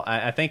of all,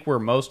 I think we're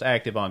most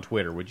active on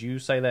Twitter. Would you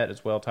say that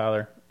as well,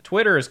 Tyler?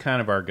 Twitter is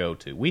kind of our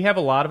go-to. We have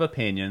a lot of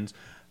opinions.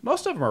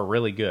 Most of them are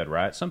really good,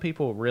 right? Some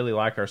people really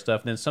like our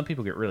stuff, and then some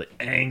people get really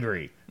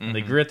angry. And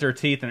they grit their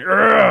teeth and,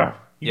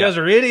 you guys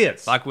are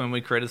idiots. Like when we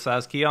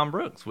criticized Keon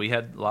Brooks. We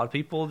had a lot of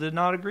people did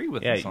not agree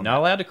with us on you're not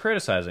allowed to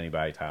criticize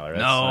anybody, Tyler.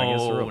 That's,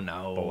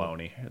 no.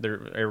 Baloney.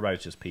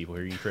 Everybody's just people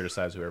here. You can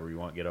criticize whoever you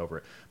want, get over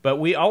it. But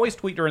we always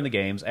tweet during the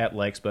games at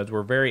LexBuds.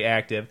 We're very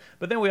active.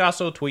 But then we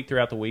also tweet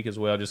throughout the week as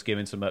well, just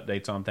giving some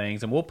updates on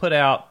things. And we'll put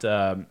out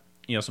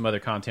some other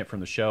content from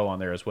the show on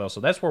there as well.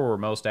 So that's where we're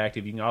most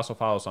active. You can also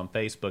follow us on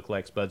Facebook,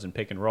 Lex Buds and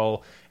Pick and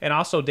Roll, and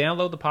also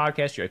download the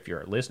podcast. If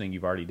you're listening,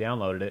 you've already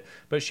downloaded it,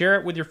 but share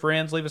it with your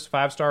friends. Leave us a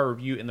 5-star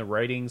review in the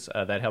ratings.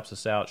 That helps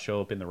us out, show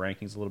up in the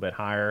rankings a little bit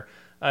higher.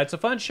 It's a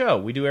fun show.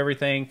 We do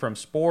everything from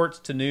sports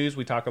to news.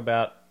 We talk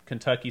about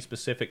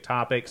Kentucky-specific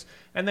topics,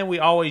 and then we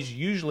always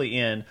usually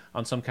end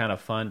on some kind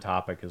of fun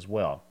topic as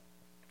well.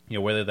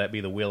 Whether that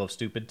be the Wheel of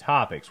Stupid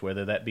Topics,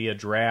 whether that be a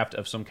draft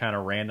of some kind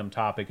of random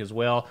topic as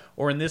well,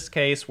 or in this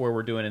case, where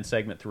we're doing in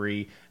segment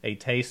 3, a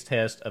taste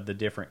test of the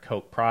different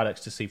Coke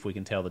products to see if we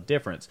can tell the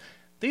difference.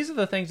 These are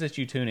the things that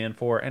you tune in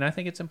for, and I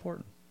think it's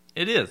important.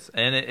 It is.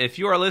 And if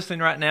you are listening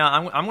right now,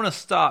 I'm going to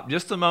stop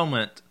just a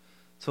moment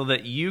so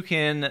that you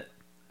can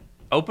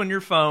open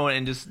your phone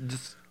and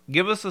just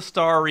give us a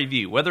star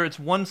review, whether it's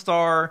 1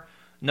 star,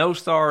 no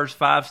stars,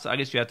 5 stars. I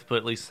guess you have to put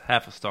at least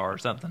half a star or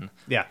something.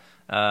 Yeah.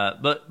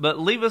 But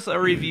leave us a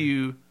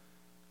review,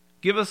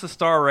 give us a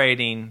star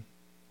rating,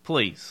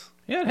 please.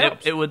 Yeah, it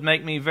helps. It would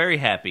make me very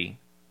happy.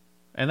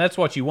 And that's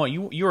what you want.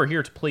 You are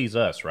here to please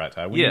us, right,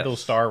 Ty? We need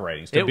those star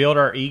ratings to build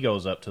our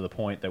egos up to the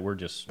point that we're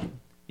just...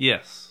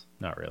 Yes.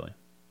 Not really.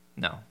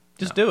 No.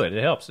 Just do it.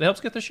 It helps. It helps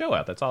get the show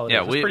out. That's all it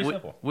is. It's pretty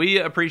simple. We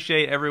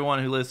appreciate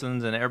everyone who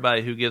listens and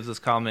everybody who gives us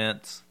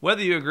comments.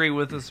 Whether you agree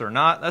with us or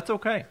not, that's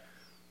okay.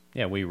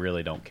 Yeah, we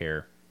really don't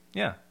care.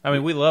 Yeah. I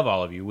mean, we love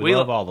all of you. We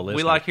love all the listeners.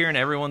 We like hearing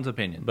everyone's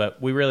opinion.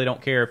 But we really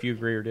don't care if you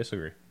agree or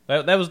disagree.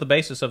 That was the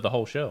basis of the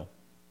whole show.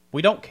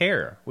 We don't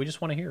care. We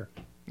just want to hear.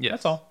 Yes.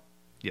 That's all.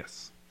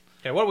 Yes.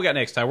 Okay, what do we got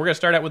next time? We're going to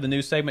start out with the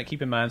news segment.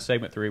 Keep in mind,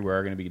 segment 3, we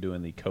are going to be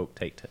doing the Coke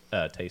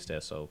taste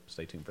test, so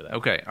stay tuned for that.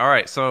 Okay. All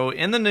right. So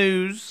in the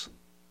news,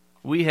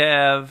 we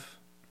have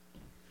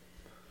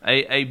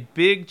a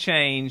big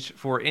change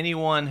for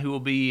anyone who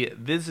will be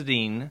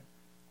visiting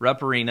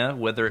Rupp Arena,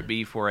 whether it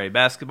be for a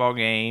basketball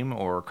game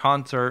or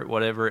concert,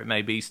 whatever it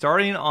may be,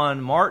 starting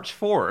on March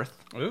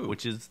 4th,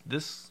 which is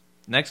this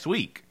next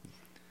week,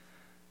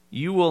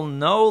 you will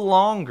no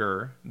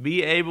longer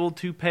be able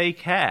to pay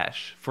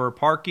cash for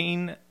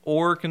parking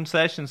or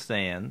concession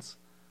stands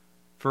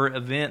for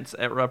events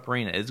at Rupp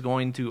Arena. It's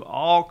going to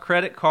all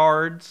credit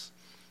cards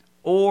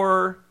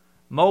or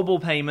mobile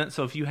payments.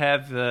 So if you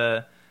have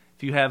the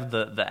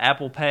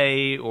Apple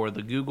Pay or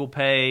the Google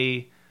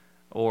Pay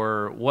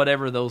or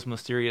whatever those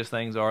mysterious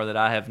things are that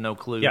I have no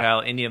clue how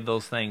any of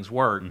those things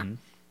work,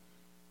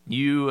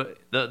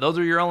 those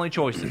are your only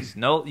choices.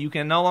 No, you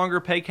can no longer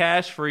pay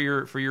cash for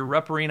your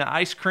Rupp Arena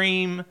ice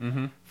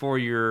cream, for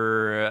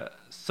your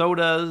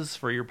sodas,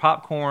 for your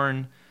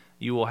popcorn.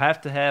 You will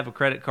have to have a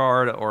credit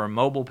card or a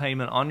mobile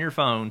payment on your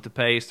phone to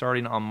pay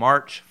starting on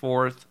March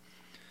 4th.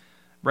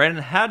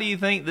 Brandon, how do you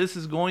think this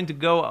is going to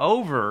go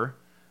over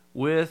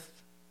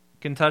with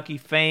Kentucky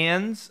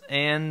fans,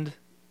 and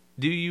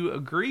do you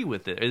agree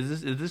with it?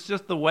 Is this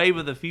just the wave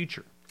of the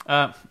future?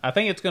 I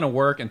think it's going to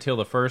work until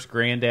the first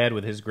granddad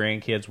with his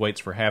grandkids waits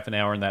for half an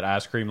hour in that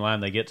ice cream line.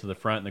 They get to the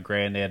front, and the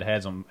granddad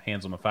hands them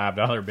a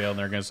 $5 bill, and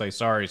they're going to say,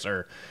 "Sorry,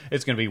 sir."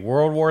 It's going to be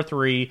World War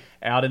III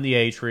out in the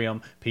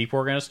atrium. People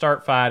are going to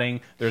start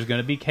fighting. There's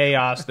going to be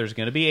chaos. There's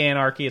going to be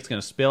anarchy. It's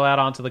going to spill out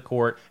onto the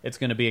court. It's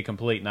going to be a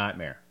complete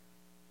nightmare.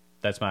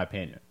 That's my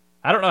opinion.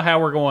 I don't know how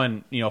we're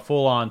going,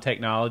 full-on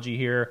technology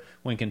here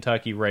when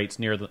Kentucky rates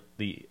near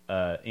the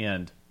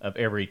end of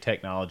every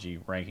technology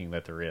ranking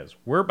that there is.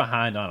 We're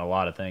behind on a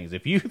lot of things.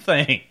 If you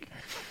think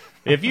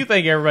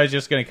everybody's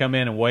just going to come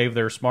in and wave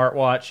their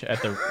smartwatch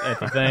at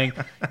the thing,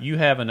 you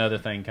have another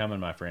thing coming,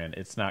 my friend.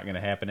 It's not going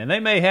to happen. And they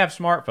may have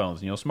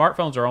smartphones.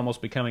 Smartphones are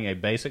almost becoming a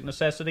basic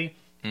necessity.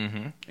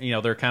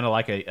 They're kind of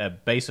like a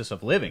basis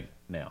of living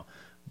now.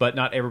 But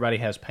not everybody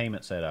has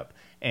payment set up.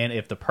 And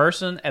if the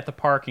person at the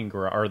parking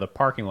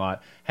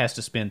lot has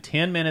to spend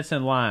 10 minutes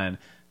in line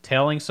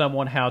telling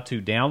someone how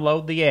to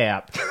download the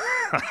app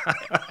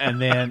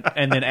and then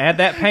add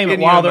that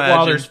payment while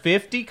there's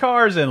 50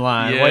 cars in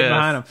line waiting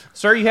behind them.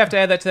 Sir, you have to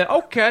add that to that.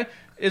 Okay,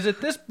 is it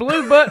this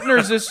blue button or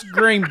is this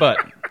green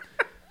button?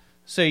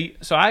 So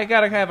I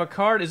got to have a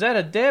card. Is that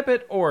a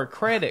debit or a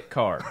credit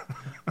card?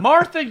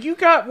 Martha, you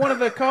got one of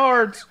the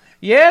cards.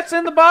 Yeah, it's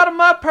in the bottom of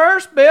my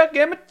purse, Bill.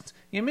 Give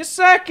me a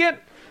second.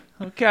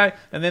 Okay.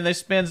 And then they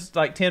spend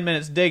like 10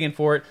 minutes digging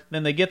for it.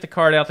 Then they get the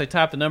card out. They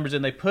type the numbers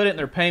in. They put it in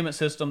their payment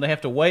system. They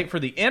have to wait for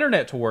the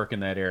internet to work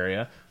in that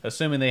area,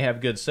 assuming they have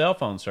good cell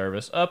phone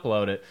service,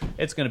 upload it.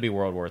 It's going to be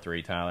World War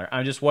III, Tyler.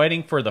 I'm just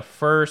waiting for the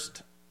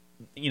first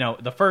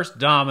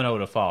domino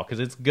to fall, because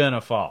it's going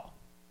to fall.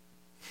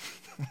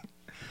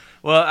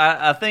 Well,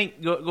 I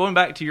think going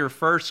back to your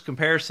first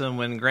comparison,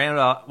 when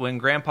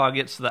Grandpa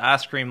gets to the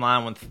ice cream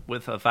line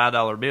with a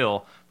 $5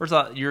 bill, first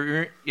of all,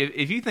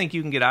 if you think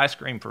you can get ice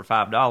cream for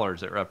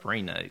 $5 at Rupp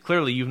Arena,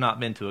 clearly you've not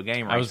been to a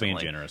game recently. I was being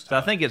generous. So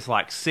I think it's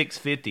like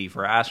 $6.50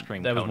 for ice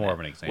cream. That was more of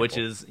an example, which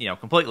is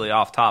completely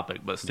off topic,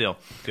 but still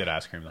good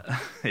ice cream though.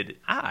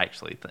 I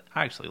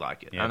actually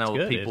like it. Yeah, I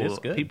know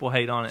people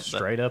hate on it.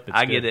 Straight up, it's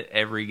I good. get it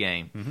every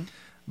game,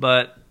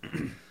 but.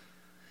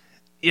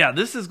 Yeah,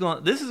 this is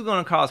going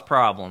to cause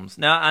problems.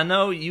 Now, I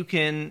know you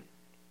can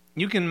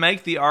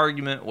make the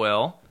argument,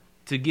 well,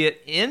 to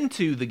get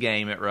into the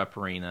game at Rupp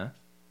Arena,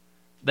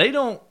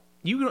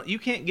 you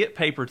can't get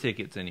paper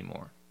tickets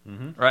anymore.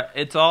 Right?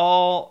 It's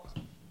all,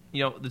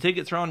 the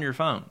tickets are on your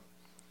phone.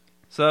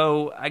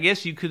 So, I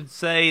guess you could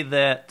say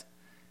that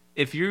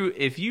if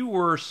you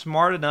were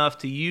smart enough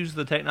to use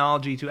the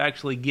technology to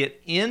actually get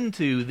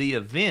into the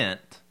event,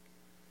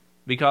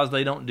 because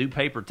they don't do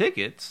paper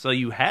tickets, so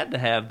you had to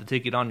have the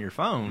ticket on your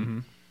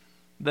phone,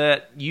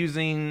 that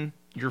using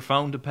your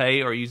phone to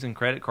pay or using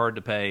credit card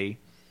to pay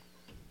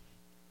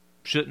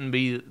shouldn't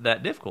be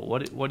that difficult.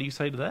 What do you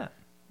say to that?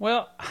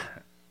 Well,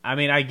 I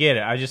mean, I get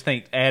it. I just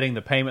think adding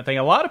the payment thing,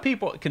 a lot of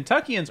people,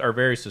 Kentuckians are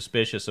very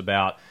suspicious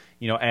about,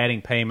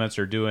 adding payments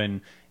or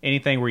doing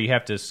anything where you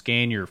have to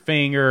scan your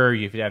finger, or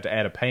you have to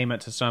add a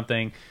payment to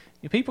something.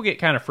 People get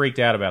kind of freaked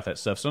out about that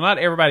stuff. So not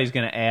everybody's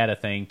going to add a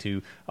thing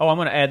to, I'm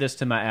going to add this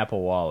to my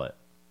Apple Wallet.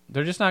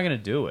 They're just not going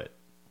to do it.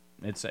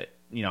 It's,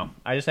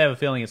 I just have a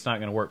feeling it's not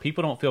going to work.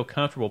 People don't feel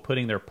comfortable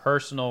putting their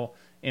personal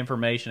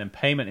information and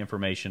payment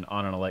information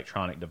on an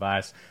electronic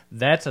device.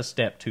 That's a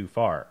step too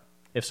far.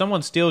 If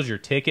someone steals your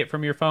ticket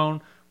from your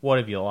phone, what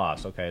have you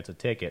lost? Okay, it's a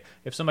ticket.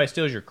 If somebody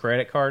steals your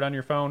credit card on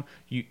your phone,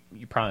 you're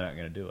probably not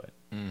going to do it.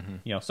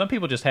 Some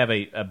people just have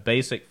a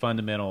basic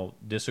fundamental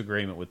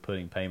disagreement with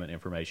putting payment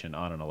information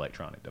on an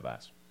electronic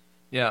device.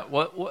 Yeah.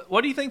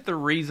 What do you think the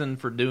reason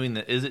for doing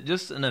that? Is it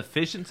just an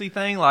efficiency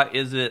thing? Like,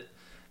 does it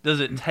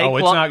take it's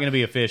not going to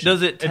be efficient.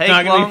 Does it take It's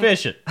not going to be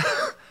efficient.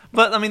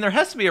 But, I mean, there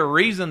has to be a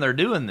reason they're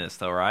doing this,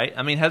 though, right?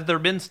 I mean, has there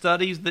been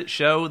studies that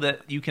show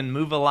that you can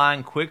move a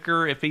line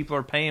quicker if people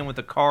are paying with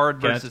a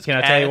card versus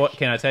cash?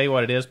 Can I tell you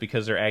what it is?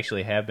 Because there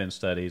actually have been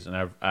studies,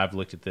 and I've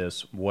looked at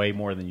this way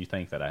more than you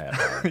think that I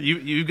have.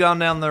 You've gone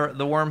down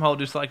the wormhole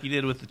just like you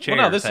did with the chairs.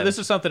 Well, no, this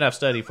is something I've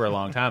studied for a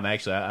long time.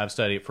 Actually, I've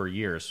studied it for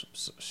years,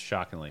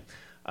 shockingly.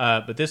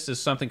 But this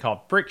is something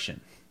called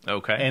friction.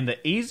 Okay. And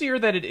the easier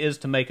that it is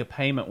to make a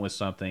payment with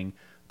something,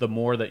 the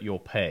more that you'll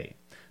pay.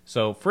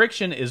 So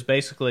friction is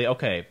basically,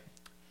 okay,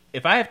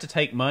 if I have to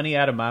take money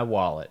out of my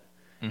wallet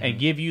and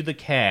give you the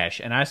cash,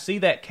 and I see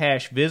that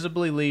cash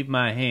visibly leave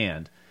my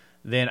hand,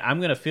 then I'm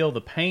going to feel the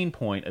pain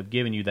point of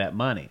giving you that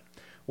money.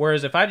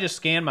 Whereas if I just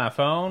scan my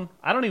phone,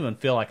 I don't even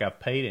feel like I've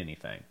paid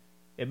anything.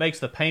 It makes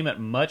the payment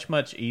much,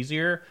 much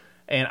easier,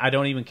 and I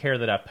don't even care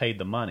that I've paid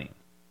the money.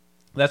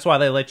 That's why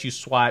they let you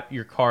swipe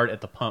your card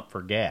at the pump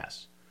for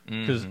gas.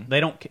 Because they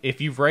don't.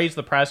 If you've raised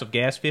the price of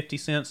gas 50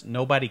 cents,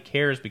 nobody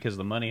cares because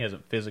the money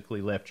hasn't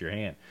physically left your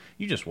hand.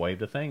 You just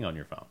waved a thing on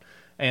your phone.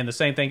 And the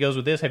same thing goes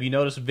with this. Have you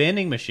noticed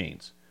vending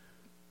machines?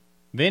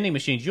 Vending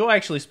machines, you'll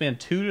actually spend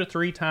 2 to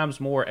 3 times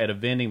more at a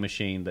vending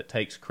machine that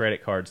takes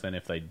credit cards than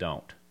if they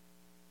don't.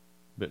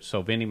 But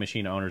so vending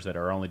machine owners that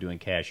are only doing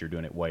cash, you're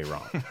doing it way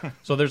wrong.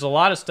 So there's a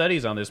lot of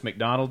studies on this.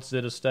 McDonald's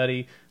did a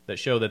study that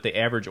showed that the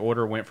average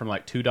order went from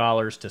like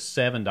 $2 to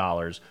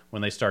 $7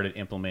 when they started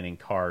implementing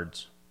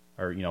cards.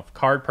 Or,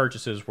 card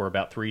purchases were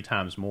about 3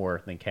 times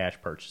more than cash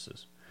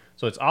purchases.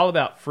 So it's all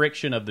about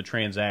friction of the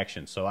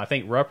transaction. So I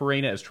think Rupp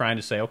Arena is trying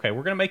to say, okay,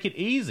 we're going to make it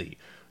easy.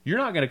 You're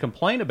not going to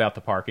complain about the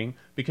parking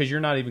because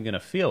you're not even going to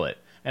feel it.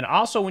 And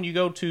also when you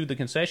go to the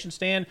concession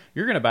stand,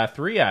 you're going to buy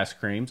 3 ice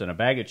creams and a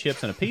bag of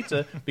chips and a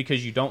pizza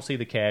because you don't see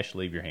the cash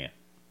leave your hand.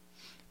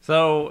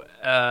 So,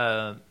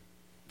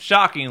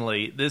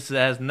 shockingly, this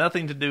has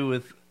nothing to do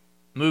with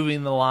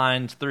moving the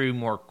lines through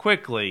more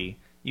quickly.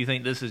 You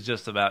think this is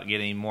just about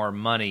getting more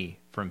money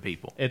from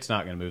people? It's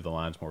not going to move the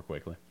lines more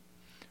quickly.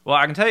 Well,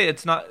 I can tell you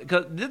it's not.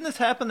 Cause didn't this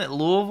happen at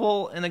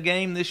Louisville in a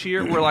game this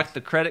year where like the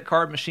credit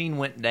card machine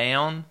went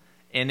down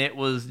and it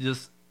was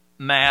just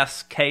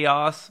mass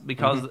chaos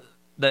because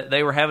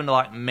they were having to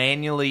like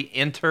manually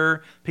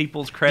enter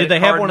people's credit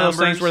card numbers? Did they have one of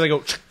those things where they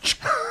go...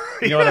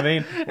 You know what I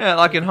mean? Yeah,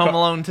 like in Home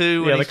Alone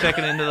 2 when he's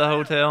checking into the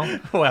hotel.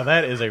 Wow,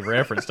 that is a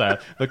reference to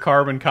the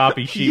carbon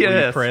copy sheet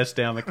where you press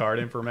down the card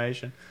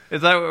information.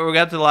 Is that where we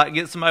got to like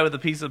get somebody with a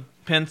piece of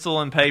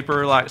pencil and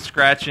paper, like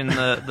scratching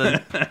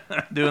the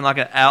doing like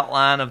an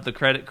outline of the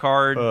credit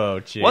card?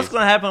 Oh, jeez. What's going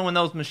to happen when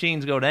those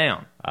machines go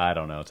down? I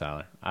don't know,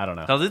 Tyler. I don't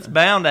know. Because it's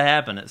bound to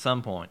happen at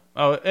some point.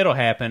 Oh, it'll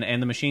happen,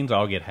 and the machines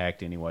all get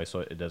hacked anyway, so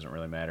it doesn't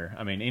really matter.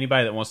 I mean,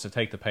 anybody that wants to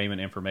take the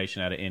payment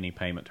information out of any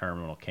payment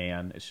terminal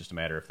can. It's just a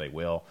matter if they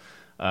will.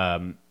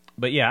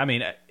 But yeah, I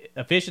mean,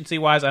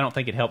 efficiency-wise, I don't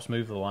think it helps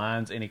move the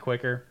lines any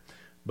quicker.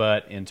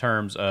 But in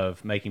terms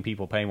of making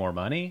people pay more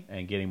money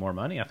and getting more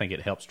money, I think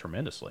it helps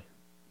tremendously.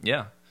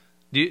 Yeah.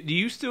 Do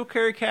you still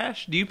carry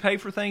cash? Do you pay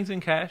for things in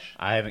cash?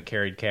 I haven't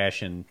carried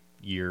cash in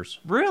years.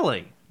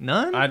 Really?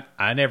 None?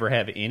 I never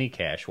have any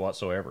cash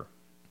whatsoever.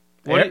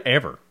 What?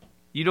 Ever.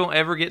 You don't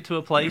ever get to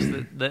a place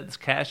that's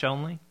cash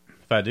only?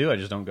 If I do, I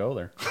just don't go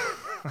there.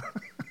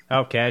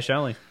 Oh, cash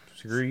only.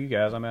 Screw you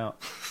guys, I'm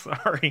out.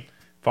 Sorry.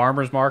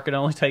 Farmer's market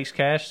only takes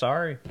cash.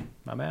 Sorry,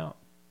 I'm out.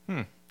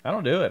 I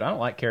don't do it. I don't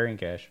like carrying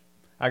cash.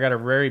 I got a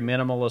very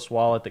minimalist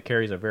wallet that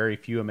carries a very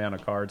few amount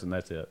of cards, and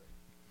that's it.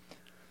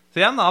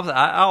 See, I'm the opposite.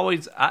 I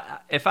always,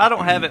 if I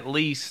don't have at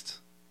least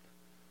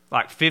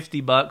like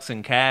 $50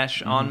 in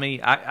cash on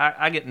me,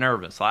 I get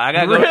nervous. Like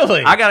I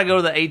gotta go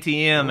to the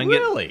ATM and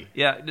really?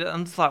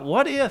 I'm just like,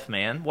 what if,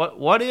 man?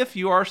 What if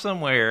you are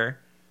somewhere?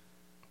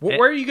 Where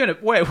are you gonna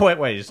wait just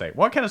a second.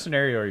 What kind of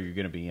scenario are you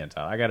gonna be in,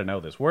 Tyler? I gotta know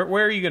this. Where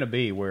are you gonna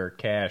be where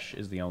cash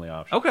is the only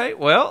option? Okay,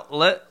 well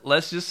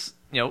let's just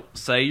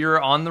say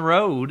you're on the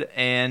road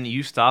and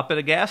you stop at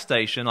a gas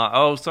station. Like,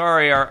 oh,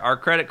 sorry, our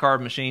credit card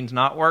machine's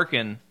not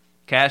working.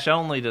 Cash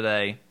only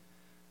today,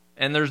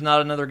 and there's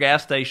not another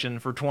gas station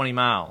for 20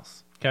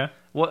 miles. Okay.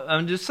 What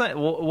I'm just saying.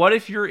 What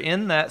if you're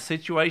in that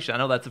situation? I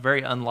know that's a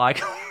very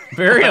unlikely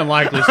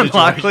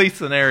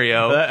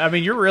scenario. I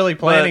mean, you're really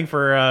planning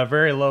for a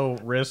very low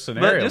risk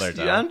scenario.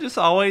 I'm just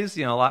always,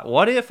 like,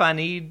 what if I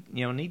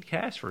need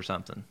cash for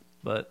something?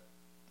 But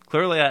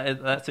clearly,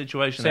 that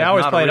situation. See, I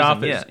always play it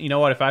off as, you know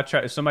what?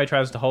 If somebody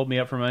tries to hold me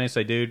up for money,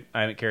 say, dude,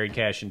 I haven't carried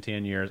cash in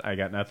 10 years. I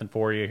got nothing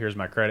for you. Here's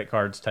my credit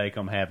cards. Take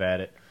them. Have at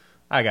it.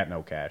 I got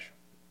no cash.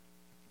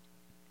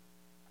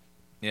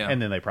 Yeah. And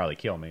then they probably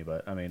kill me,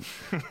 but I mean,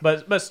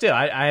 but still,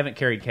 I haven't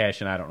carried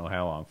cash in I don't know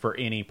how long for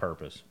any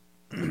purpose.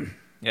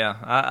 Yeah,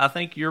 I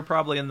think you're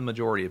probably in the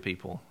majority of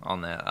people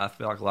on that. I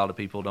feel like a lot of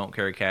people don't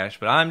carry cash,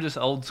 but I'm just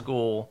old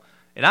school,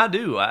 and I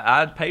do.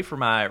 I'd pay for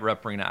my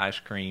Rupp Arena ice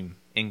cream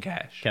in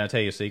cash. Can I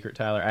tell you a secret,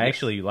 Tyler? I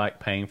actually like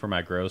paying for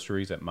my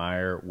groceries at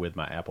Meijer with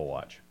my Apple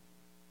Watch.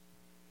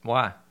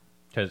 Why?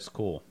 Because it's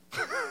cool.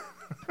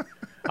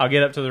 I'll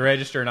get up to the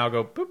register and I'll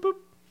go boop boop,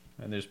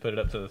 and just put it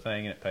up to the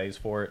thing and it pays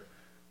for it.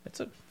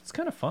 It's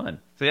kind of fun.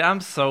 See,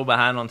 I'm so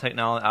behind on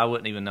technology, I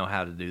wouldn't even know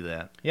how to do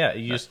that. Yeah,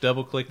 you just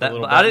double click the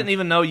little button. I didn't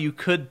even know you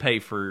could pay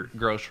for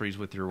groceries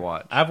with your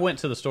watch. I've went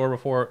to the store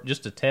before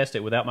just to test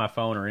it without my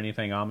phone or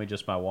anything on me,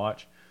 just my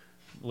watch.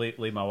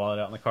 Leave my wallet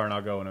out in the car and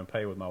I'll go in and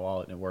pay with my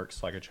wallet, and it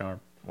works like a charm.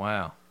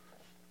 Wow.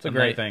 It's a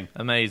great thing.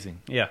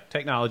 Amazing. Yeah,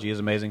 technology is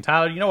amazing.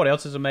 Tyler, you know what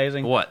else is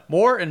amazing? What?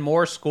 More and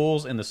more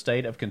schools in the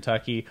state of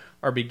Kentucky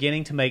are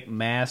beginning to make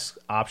masks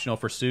optional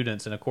for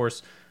students. And, of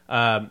course,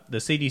 The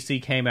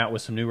CDC came out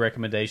with some new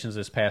recommendations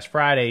this past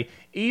Friday,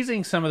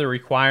 easing some of the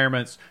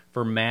requirements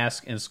for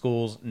masks in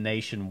schools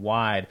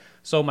nationwide.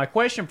 So my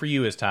question for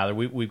you is, Tyler,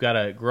 we've got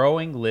a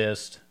growing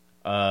list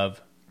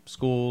of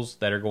schools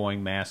that are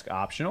going mask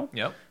optional.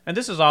 Yep. And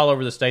this is all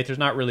over the state. There's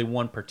not really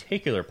one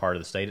particular part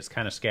of the state. It's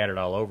kind of scattered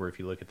all over if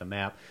you look at the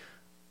map.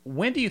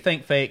 When do you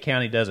think Fayette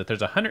County does it? There's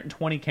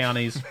 120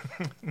 counties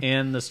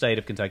in the state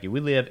of Kentucky.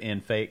 We live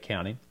in Fayette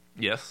County.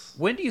 Yes.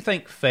 When do you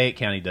think Fayette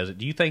County does it?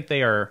 Do you think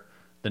they are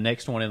the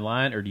next one in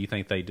line, or do you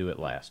think they do it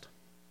last?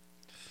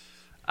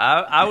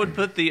 I would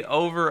put the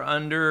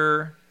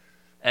over-under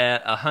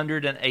at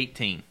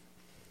 118.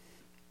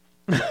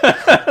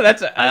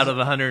 That's out of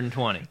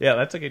 120. Yeah,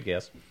 that's a good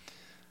guess.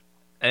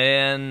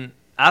 And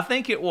I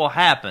think it will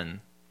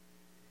happen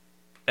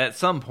at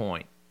some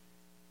point.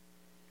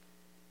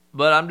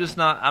 But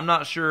I'm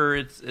not sure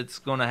it's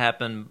going to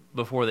happen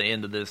before the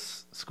end of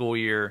this school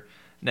year.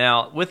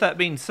 Now, with that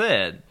being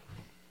said,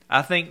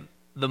 I think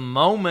the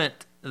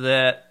moment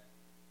that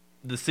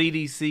the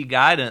CDC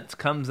guidance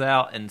comes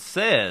out and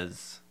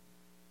says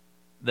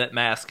that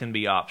masks can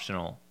be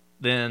optional,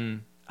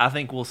 then I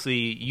think we'll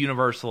see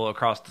universal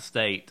across the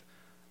state.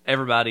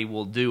 Everybody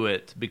will do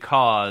it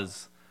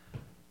because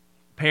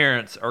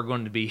parents are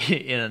going to be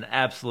in an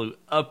absolute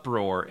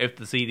uproar if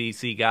the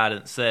CDC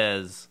guidance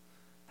says,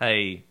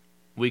 hey,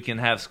 we can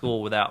have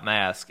school without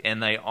masks,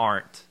 and they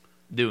aren't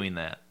doing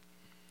that.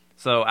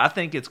 So I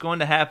think it's going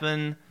to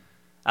happen.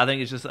 I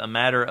think it's just a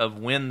matter of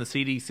when the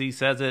CDC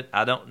says it.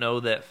 I don't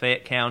know that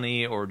Fayette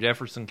County or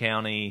Jefferson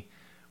County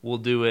will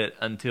do it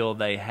until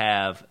they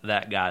have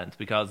that guidance,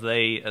 because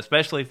they,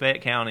 especially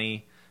Fayette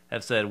County,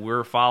 have said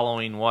we're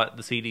following what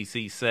the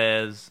CDC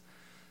says.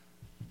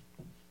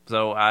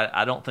 So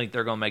I don't think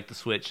they're going to make the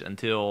switch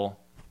until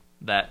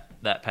that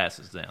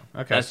passes down.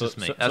 Okay, that's just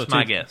me. That's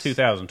my guess.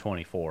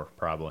 2024,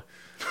 probably.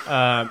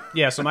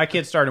 Yeah, so my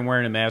kids started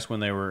wearing a mask when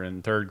they were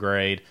in third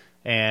grade.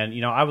 And,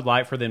 I would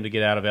like for them to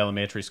get out of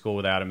elementary school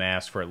without a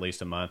mask for at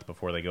least a month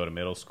before they go to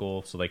middle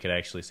school so they could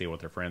actually see what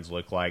their friends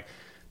look like.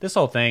 This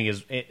whole thing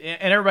is,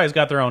 and everybody's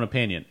got their own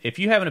opinion. If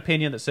you have an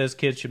opinion that says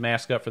kids should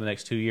mask up for the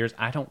next 2 years,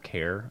 I don't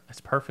care.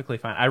 That's perfectly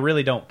fine. I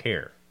really don't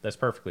care. That's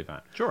perfectly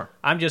fine. Sure.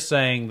 I'm just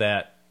saying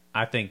that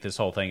I think this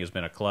whole thing has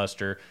been a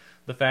cluster.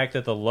 The fact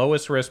that the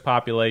lowest risk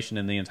population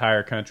in the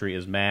entire country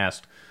is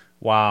masked,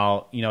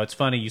 while, it's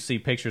funny, you see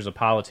pictures of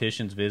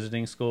politicians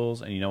visiting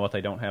schools, and you know what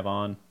they don't have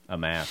on? A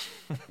mask.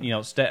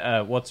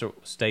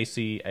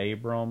 Stacey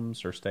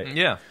Abrams or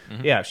Yeah.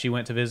 Mm-hmm. Yeah, she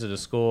went to visit a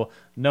school,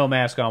 no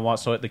mask on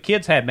whatsoever. The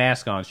kids had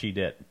masks on, she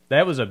did.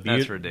 That was That's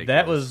ridiculous.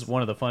 That was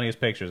one of the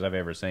funniest pictures I've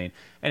ever seen.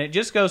 And it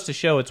just goes to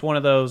show it's one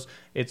of those,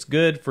 it's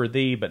good for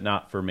thee but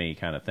not for me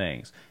kind of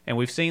things. And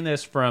we've seen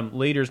this from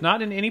leaders,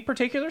 not in any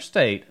particular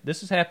state. This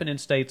has happened in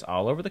states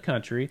all over the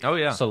country. Oh,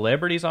 yeah.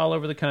 Celebrities all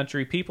over the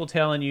country, people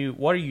telling you,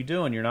 what are you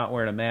doing? You're not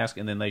wearing a mask,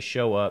 and then they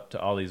show up to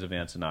all these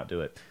events and not do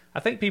it. I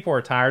think people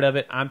are tired of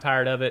it. I'm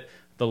tired of it.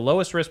 The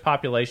lowest risk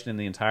population in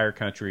the entire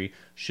country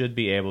should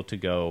be able to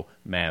go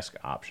mask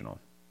optional.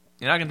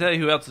 And I can tell you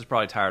who else is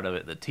probably tired of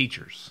it. The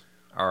teachers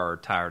are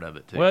tired of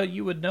it too. Well,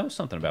 you would know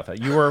something about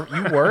that. You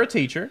were a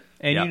teacher,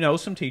 and Yeah. you know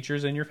some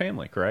teachers in your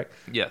family, correct?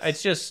 Yes.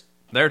 It's just,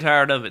 They're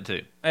tired of it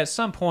too. at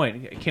some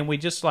point, can we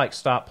just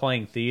stop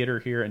playing theater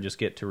here and just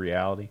get to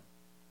reality?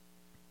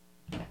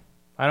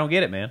 I don't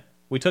get it, man.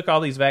 We took all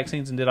these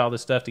vaccines and did all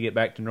this stuff to get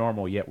back to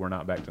normal, yet we're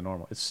not back to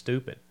normal. It's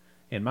stupid.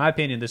 In my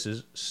opinion, this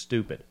is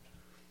stupid.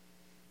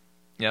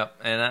 Yep,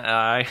 and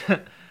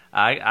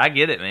I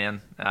get it,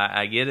 man.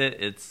 I get it.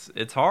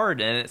 It's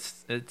hard, and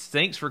it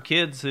stinks for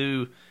kids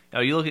who,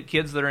 you look at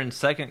kids that are in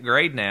second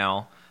grade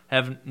now,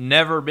 have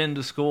never been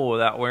to school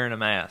without wearing a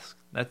mask.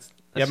 That's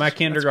My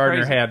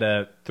kindergartner crazy.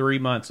 had 3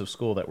 months of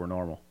school that were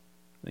normal.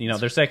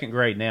 They're second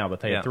grade now, but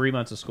they had 3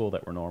 months of school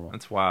that were normal.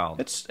 That's wild.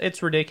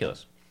 It's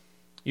ridiculous.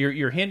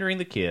 You're hindering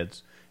the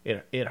kids.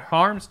 It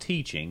harms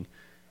teaching,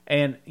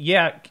 and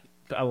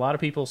a lot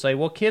of people say,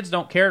 well, kids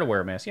don't care to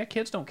wear a mask. Yeah,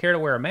 kids don't care to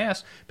wear a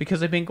mask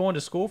because they've been going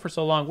to school for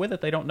so long with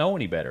it, they don't know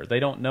any better. They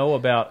don't know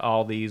about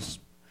all these,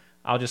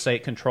 I'll just say,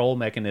 control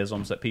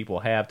mechanisms that people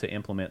have to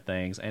implement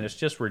things, and it's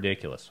just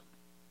ridiculous.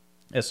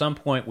 At some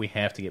point, we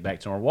have to get back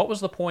to normal. What was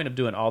the point of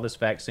doing all this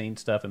vaccine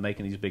stuff and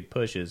making these big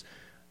pushes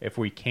if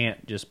we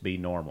can't just be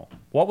normal?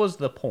 What was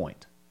the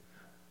point?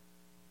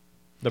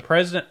 The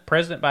President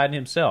Biden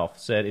himself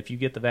said, if you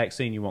get the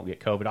vaccine, you won't get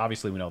COVID.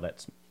 Obviously, we know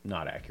that's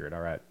not accurate, all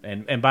right?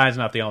 And Biden's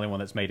not the only one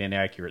that's made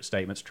inaccurate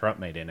statements. Trump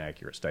made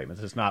inaccurate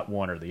statements. It's not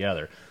one or the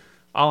other.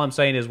 All I'm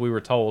saying is we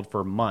were told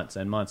for months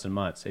and months and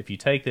months, if you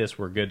take this,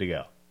 we're good to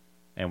go.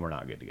 And we're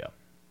not good to go.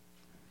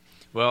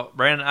 Well,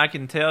 Brandon, I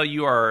can tell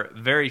you are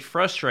very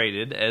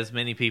frustrated, as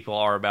many people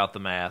are, about the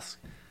mask.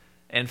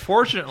 And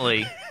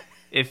fortunately,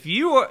 if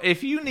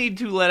you need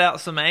to let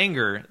out some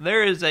anger,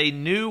 there is a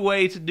new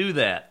way to do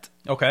that.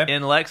 Okay.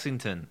 In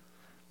Lexington.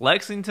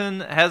 Lexington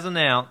has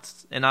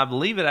announced, and I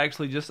believe it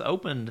actually just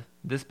opened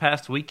this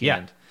past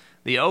weekend,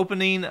 the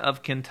opening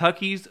of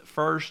Kentucky's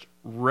first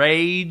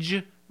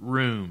Rage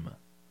Room.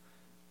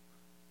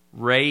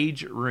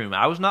 Rage Room.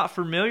 I was not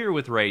familiar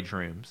with Rage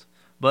Rooms,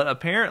 but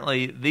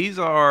apparently these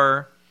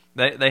are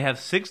they have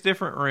 6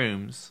 different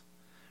rooms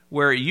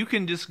where you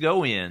can just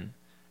go in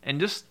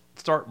and just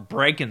start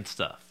breaking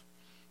stuff.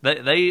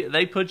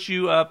 They put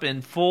you up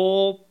in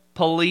full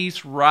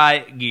police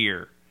riot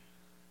gear.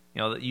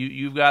 You know,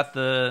 you've got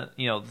the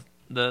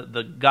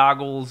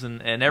goggles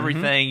and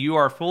everything. You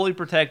are fully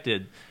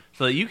protected,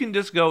 so that you can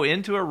just go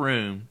into a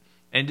room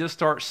and just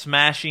start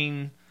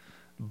smashing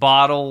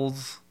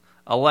bottles,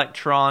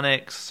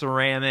 electronics,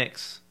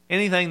 ceramics,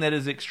 anything that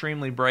is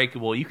extremely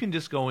breakable. You can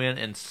just go in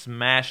and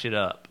smash it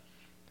up.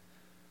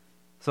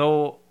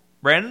 So,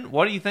 Brandon,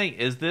 what do you think?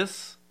 Is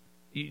this?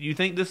 You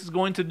think this is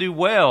going to do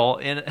well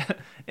in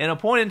a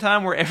point in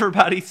time where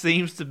everybody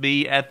seems to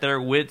be at their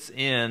wits'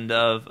 end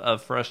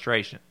of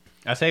frustration?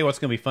 I tell you what's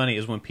going to be funny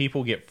is when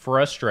people get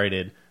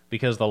frustrated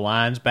because the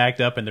line's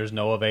backed up and there's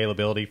no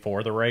availability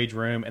for the rage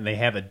room and they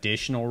have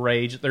additional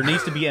rage. There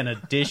needs to be an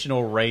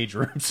additional rage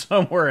room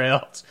somewhere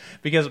else,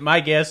 because my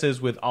guess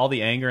is with all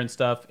the anger and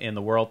stuff in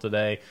the world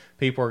today,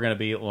 people are going to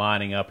be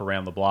lining up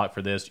around the block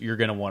for this. You're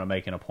going to want to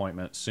make an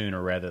appointment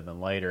sooner rather than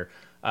later.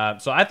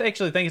 So I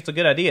actually think it's a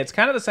good idea. It's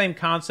kind of the same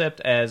concept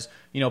as,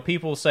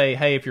 people say,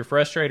 hey, if you're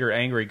frustrated or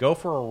angry, go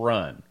for a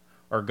run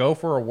or go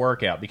for a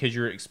workout, because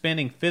you're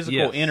expending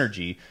physical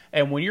energy.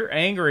 And when you're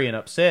angry and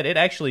upset, it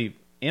actually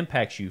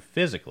impacts you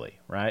physically,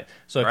 right?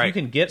 So if you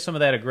can get some of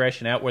that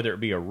aggression out, whether it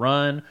be a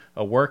run,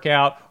 a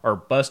workout, or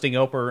busting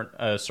open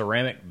a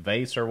ceramic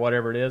vase or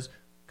whatever it is,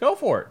 go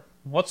for it.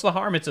 What's the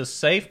harm? It's a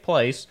safe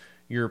place.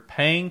 You're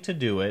paying to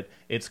do it.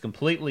 It's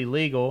completely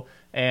legal.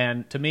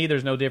 And to me,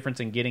 there's no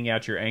difference in getting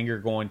out your anger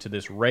going to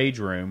this rage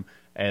room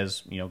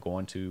as,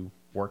 going to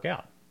work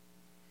out.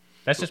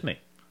 That's just me.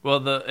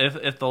 Well,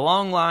 if the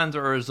long lines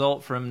are a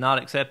result from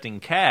not accepting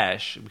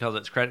cash because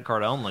it's credit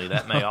card only,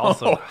 that may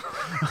also.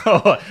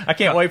 I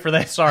can't wait for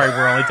that. Sorry,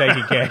 we're only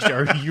taking cash.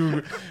 Are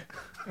you?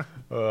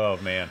 Oh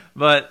man!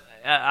 But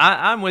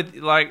I'm with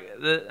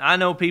I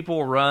know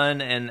people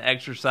run and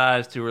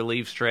exercise to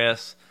relieve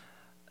stress.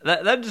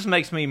 That just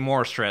makes me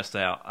more stressed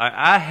out.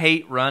 I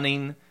hate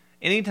running.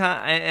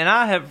 Anytime, and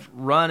I have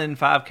run in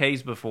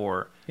 5Ks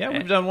before. Yeah,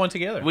 we've done one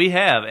together. We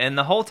have, and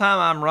the whole time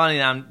I'm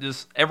running, I'm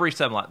just every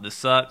step I'm like, this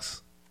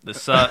sucks.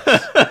 This sucks.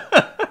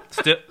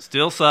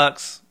 still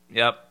sucks.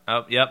 Yep.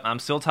 Oh, yep. I'm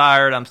still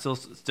tired. I'm still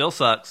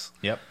sucks.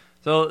 Yep.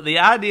 So the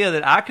idea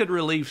that I could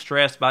relieve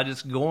stress by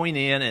just going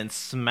in and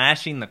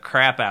smashing the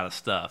crap out of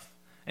stuff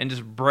and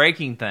just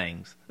breaking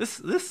things.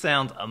 This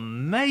sounds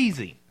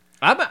amazing.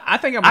 I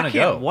think I'm going to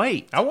go. I can't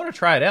wait. I want to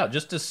try it out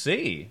just to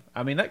see.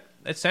 I mean,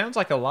 it sounds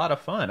like a lot of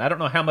fun. I don't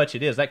know how much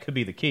it is. That could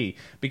be the key,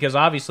 because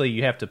obviously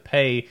you have to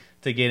pay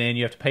to get in.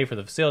 You have to pay for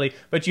the facility,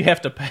 but you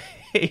have to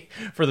pay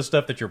for the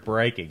stuff that you're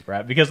breaking,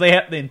 right? Because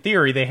in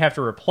theory, they have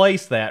to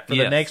replace that for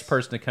the next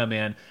person to come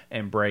in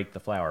and break the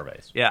flower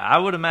vase. Yeah, I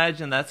would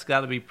imagine that's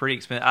got to be pretty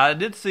expensive. I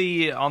did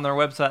see on their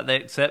website they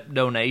accept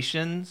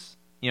donations.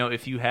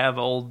 If you have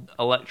old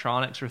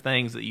electronics or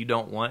things that you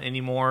don't want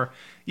anymore,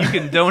 you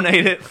can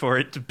donate it for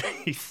it to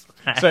be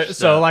smashed.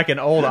 So like an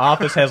old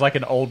office has like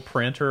an old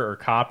printer or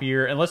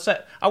copier, and let's say,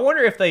 I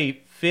wonder if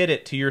they fit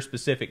it to your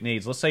specific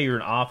needs. Let's say you're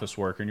an office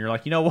worker and you're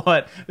like, you know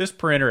what, this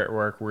printer at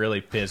work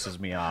really pisses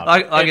me off.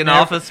 Like an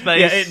office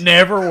space? Yeah, it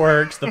never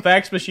works. The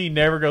fax machine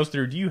never goes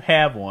through. Do you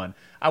have one?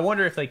 I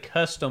wonder if they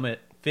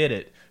fit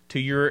it to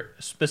your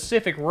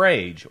specific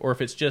rage, or if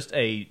it's just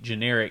a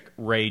generic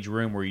rage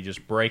room where you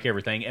just break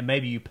everything and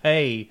maybe you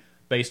pay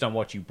based on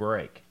what you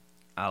break.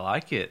 I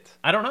like it.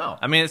 I don't know.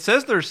 I mean, it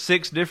says there's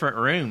 6 different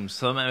rooms,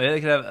 so maybe they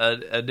could have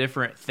a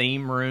different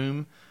theme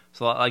room.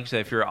 So like you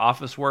said, if you're an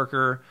office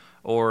worker,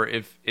 or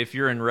if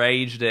you're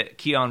enraged at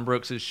Keon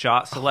Brooks'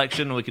 shot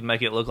selection, we could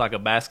make it look like a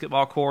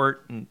basketball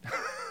court. And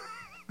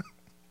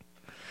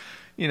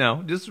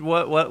just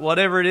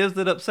whatever it is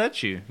that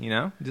upsets you,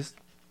 just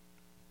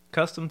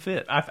custom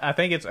fit. I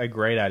think it's a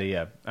great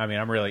idea. I mean,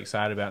 I'm really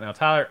excited about it. Now,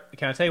 Tyler,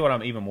 can I tell you what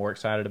I'm even more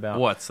excited about?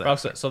 What's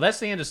that? So that's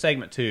the end of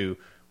segment 2.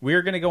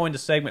 We're going to go into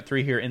segment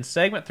 3 here. In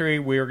segment 3,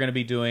 we are going to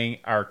be doing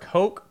our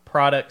Coke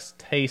products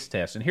taste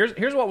test. And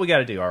here's what we got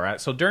to do, all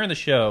right? So during the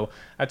show,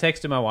 I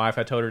texted my wife.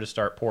 I told her to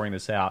start pouring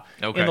this out.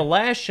 Okay. In the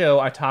last show,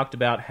 I talked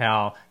about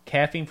how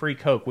caffeine-free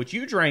Coke, which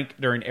you drink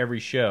during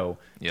every show,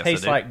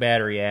 tastes like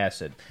battery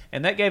acid.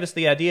 And that gave us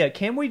the idea,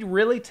 can we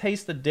really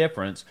taste the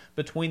difference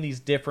between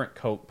these different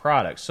Coke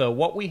products? So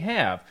what we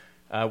have,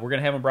 we're going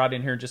to have them brought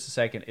in here in just a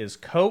second, is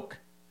Coke,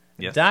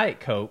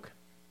 Diet Coke,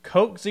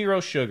 Coke Zero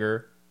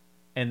Sugar,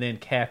 and then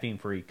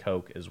caffeine-free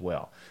Coke as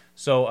well.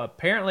 So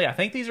apparently, I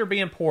think these are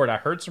being poured. I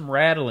heard some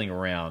rattling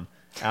around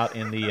out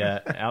in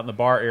the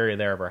bar area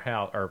there of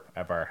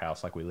our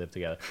house, like we live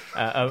together,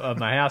 of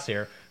my house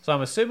here. So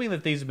I'm assuming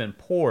that these have been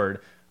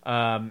poured.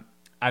 I'm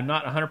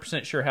not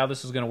 100% sure how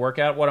this is going to work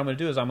out. What I'm going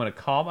to do is I'm going to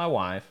call my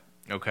wife.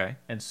 Okay.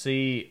 And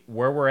see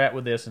where we're at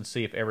with this and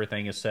see if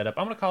everything is set up.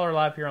 I'm going to call her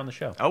live here on the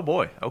show. Oh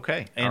boy.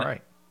 Okay. All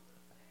right.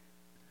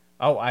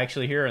 Oh, I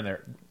actually hear her in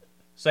there.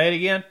 Say it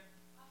again.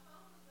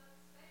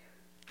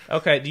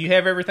 Okay. Do you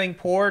have everything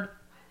poured?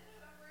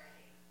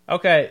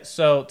 Okay,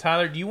 so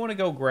Tyler, do you want to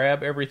go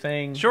grab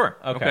everything? Sure.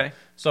 Okay.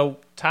 So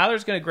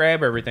Tyler's going to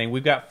grab everything.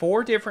 We've got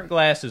 4 different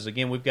glasses.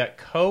 Again, we've got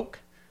Coke,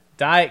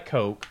 Diet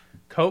Coke,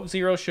 Coke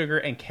Zero Sugar,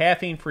 and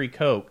caffeine-free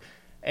Coke.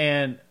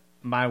 And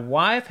my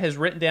wife has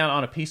written down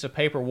on a piece of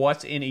paper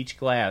what's in each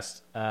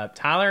glass.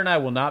 Tyler and I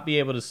will not be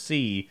able to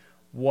see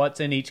what's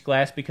in each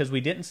glass because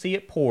we didn't see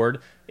it poured.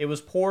 It was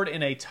poured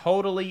in a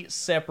totally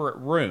separate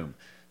room.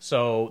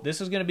 So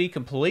this is going to be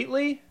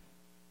completely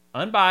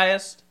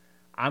unbiased.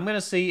 I'm going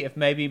to see if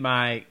maybe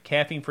my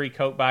caffeine-free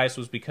Coke bias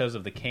was because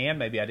of the can.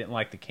 Maybe I didn't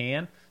like the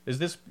can. Is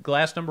this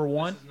glass number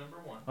 1? This is number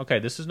 1. Okay,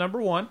 this is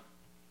number 1.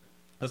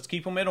 Let's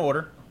keep them in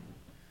order.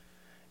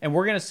 And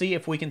we're going to see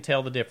if we can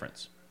tell the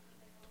difference.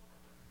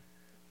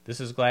 This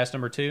is glass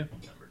number 2?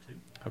 Number 2.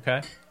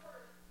 Okay.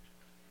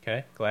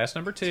 Okay, glass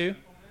number 2.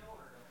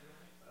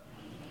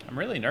 I'm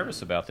really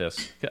nervous about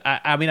this.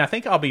 I mean, I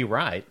think I'll be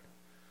right.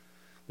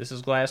 This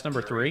is glass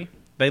number 3.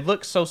 They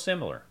look so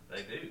similar.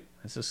 They do.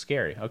 This is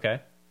scary. Okay.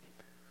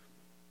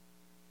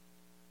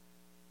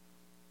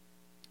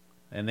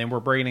 And then we're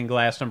bringing in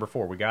glass number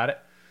 4. We got it?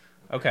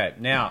 Okay.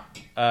 Now,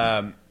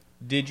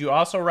 did you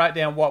also write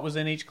down what was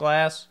in each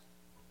glass?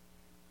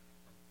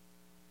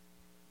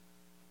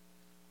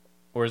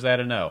 Or is that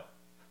a no?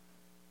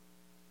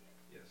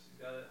 Yes,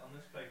 you got it on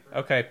this paper.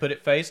 Okay, put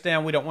it face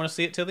down. We don't want to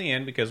see it till the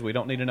end because we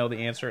don't need to know the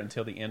answer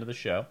until the end of the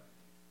show.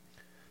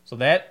 So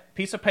that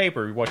piece of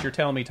paper, what you're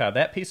telling me, Ty,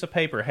 that piece of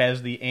paper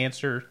has the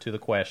answer to the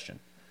question.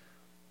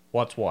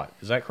 What's what?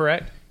 Is that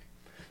correct?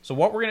 So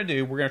what we're going to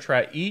do, we're going to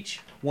try each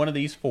one of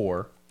these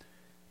 4,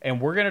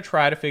 and we're going to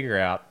try to figure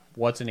out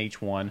what's in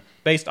each one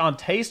based on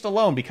taste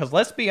alone. Because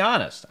let's be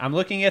honest, I'm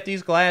looking at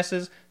these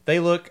glasses; they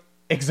look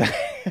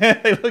exactly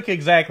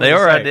They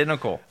are the same.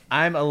 identical.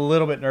 I'm a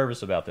little bit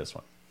nervous about this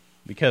one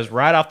because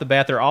right off the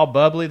bat, they're all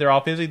bubbly, they're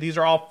all fizzy. These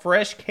are all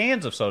fresh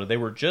cans of soda. They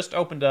were just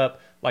opened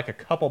up like a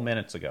couple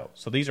minutes ago,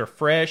 so these are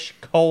fresh,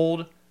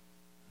 cold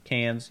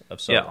cans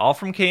of soda. Yeah, all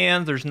from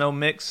cans. There's no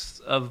mix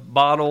of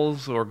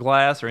bottles or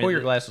glass or anything. Pull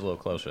your glasses a little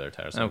closer there,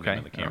 Tyler, so Okay. we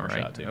can get the camera All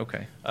right. shot too.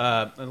 Okay.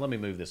 And let me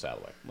move this out of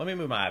the way. Let me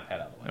move my iPad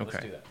out of the way. Let's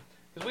Okay. do that.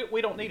 Because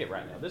we don't need it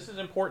right now. This is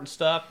important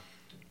stuff.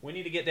 We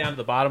need to get down to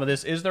the bottom of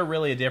this. Is there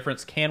really a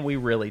difference? Can we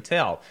really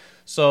tell?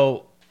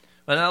 So,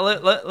 But now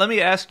let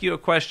me ask you a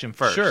question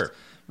first. Sure.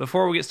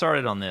 Before we get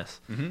started on this.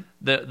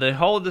 The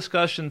whole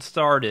discussion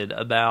started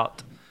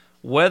about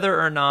whether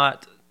or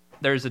not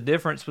there's a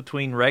difference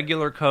between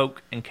regular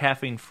Coke and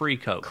caffeine-free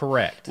Coke.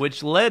 correct.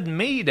 Which led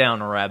me down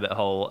a rabbit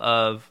hole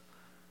of,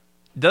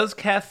 does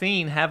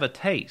caffeine have a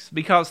taste?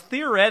 Because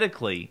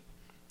theoretically,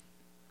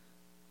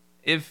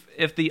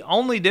 if the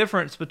only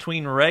difference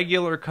between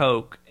regular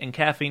Coke and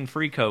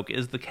caffeine-free Coke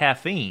is the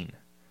caffeine,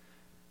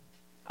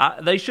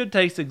 they should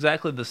taste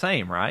exactly the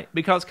same, right?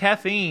 Because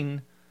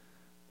caffeine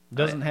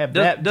Doesn't have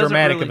doesn't that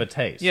dramatic really- of a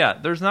taste. Yeah,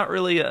 there's not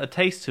really a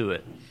taste to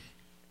it.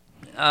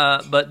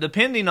 But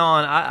depending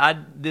on, I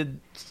did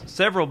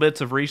several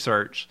bits of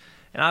research,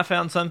 and I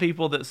found some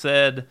people that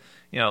said,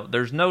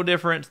 there's no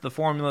difference. The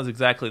formula is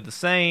exactly the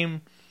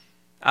same.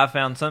 I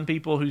found some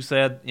people who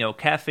said,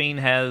 caffeine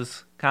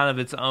has kind of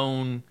its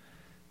own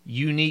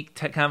unique,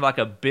 kind of like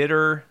a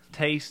bitter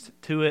taste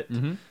to it.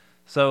 Mm-hmm.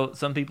 So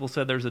some people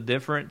said there's a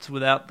difference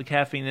without the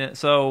caffeine in it.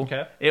 So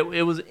Okay.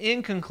 it was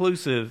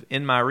inconclusive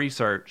in my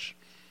research.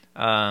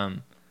 But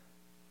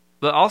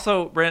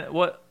also, Brent,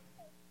 what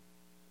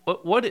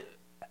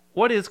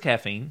is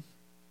caffeine?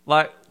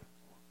 Like,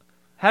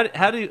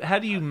 how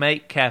do you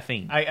make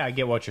caffeine? I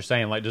get what you're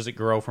saying. Like, does it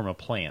grow from a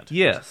plant?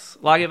 Yes.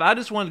 Like, if I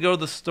just wanted to go to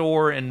the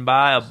store and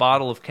buy a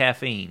bottle of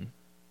caffeine,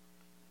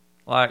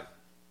 like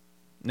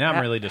Now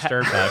I'm really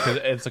disturbed by it because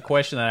it's a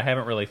question that I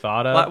haven't really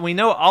thought of. we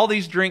know all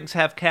these drinks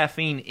have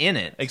caffeine in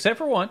it, Except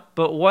for one.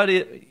 but what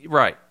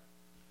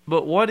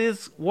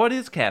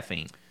is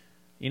caffeine?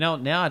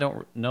 Now I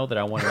don't know that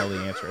I want to know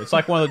the answer. It's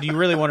like one of the, do you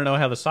really want to know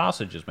how the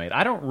sausage is made?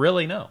 I don't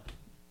really know.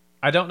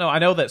 I don't know. I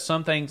know that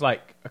some things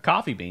like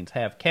coffee beans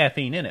have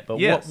caffeine in it, but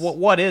Yes.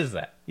 what is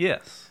that?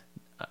 Yes.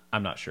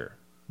 I'm not sure.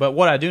 But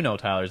what I do know,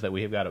 Tyler, is that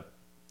we have got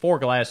 4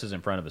 glasses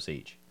in front of us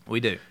each. We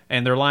do.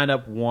 And they're lined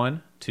up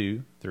 1,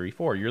 2, 3,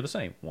 4. You're the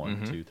same.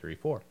 1, 2, 3,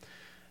 4.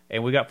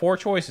 And we got 4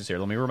 choices here.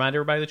 Let me remind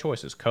everybody the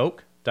choices.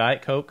 Coke,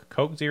 Diet Coke,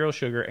 Coke Zero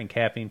Sugar, and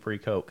caffeine-free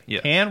Coke.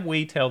 Yes. Can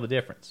we tell the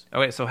difference?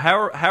 Okay, so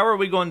how are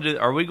we going to do?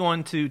 Are we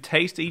going to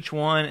taste each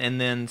one and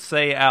then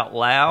say out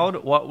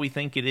loud what we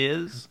think it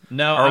is?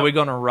 No, Or are we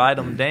going to write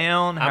them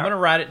down? I'm going to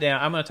write it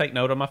down. I'm going to take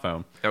note on my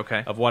phone.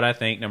 Okay. Of what I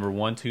think number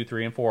 1, 2,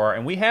 3, and 4 are.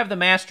 And we have the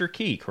master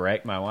key,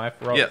 correct? My wife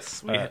wrote.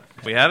 Yes,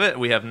 we have it.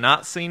 We have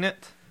not seen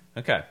it.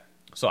 Okay.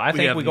 So I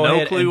think have we go no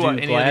ahead clue what and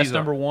do any of glass these are.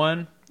 number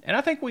 1. And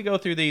I think we go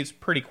through these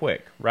pretty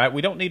quick, right?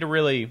 We don't need to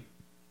really,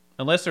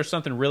 unless there's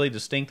something really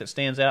distinct that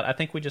stands out, I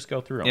think we just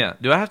go through them. Yeah.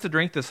 Do I have to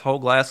drink this whole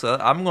glass?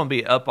 I'm going to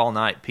be up all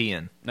night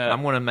peeing. No.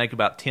 I'm going to make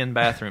about 10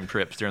 bathroom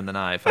trips during the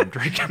night if I'm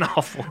drinking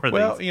all 4 of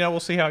Well, these. we'll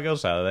see how it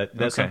goes, Tyler.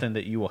 That's Okay. something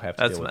that you will have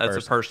to deal with That's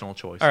first. a personal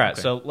choice. All right,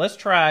 Okay. so let's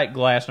try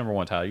glass number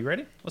 1, Tyler. You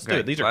ready? Let's do Okay,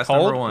 it. These glass are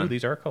cold. number 1. Ooh,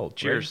 these are cold.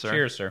 Cheers, Ready? sir.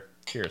 Cheers, sir.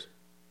 Cheers.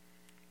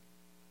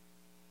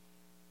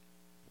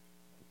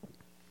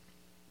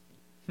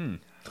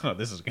 Oh,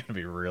 this is going to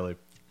be a really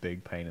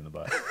big pain in the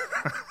butt.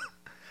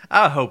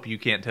 I hope you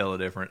can't tell the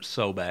difference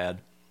so bad.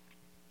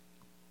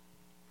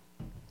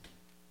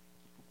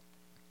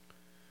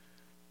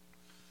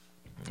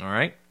 All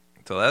right.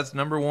 So that's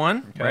number one,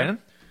 Okay. Brandon.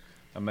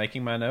 I'm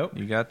making my note.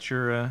 You got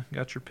your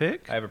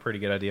pick? I have a pretty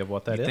good idea of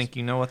what that You is. think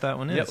you know what that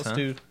one is? Yeah, let's huh?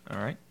 do All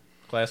right.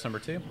 glass number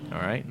 2. All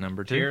right.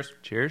 Number 2. Cheers.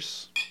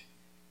 Cheers.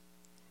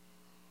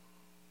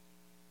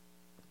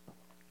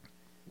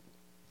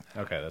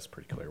 Okay, that's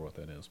pretty clear what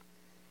that is.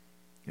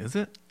 Is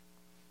it?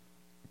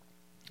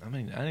 I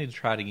mean, I need to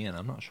try it again.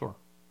 I'm not sure.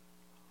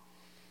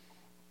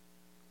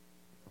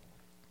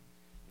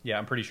 Yeah,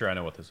 I'm pretty sure I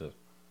know what this is.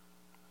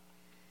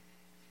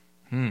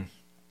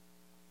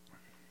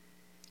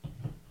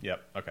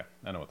 Yep. Okay,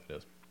 I know what that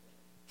is.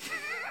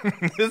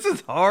 This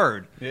is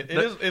hard. It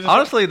is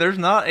Honestly, there's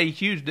not a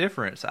huge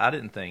difference, I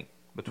didn't think,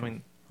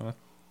 between...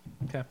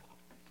 Okay.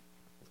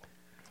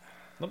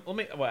 Let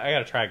me. Well, I got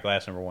to try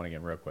glass number 1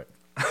 again, real quick.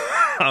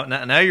 Oh,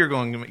 now you're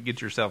going to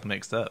get yourself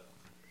mixed up.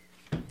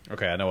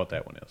 Okay, I know what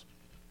that one is.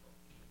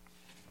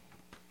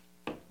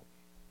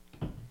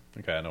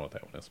 Okay, I know what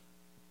that one is.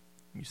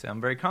 You sound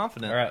very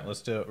confident. All right,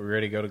 let's do it. We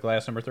ready to go to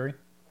glass number 3?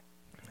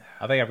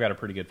 I think I've got a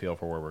pretty good feel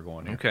for where we're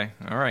going here. Okay,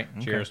 all right.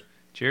 Okay. Cheers.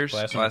 Cheers.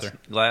 Glass number 3.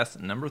 Glass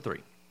number 3.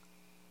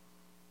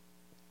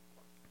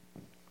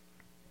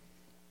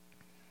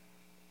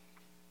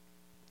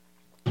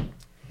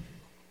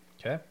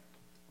 Okay.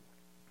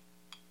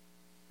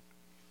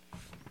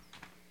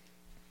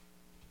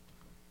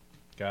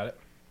 Got it.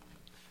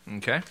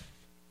 Okay.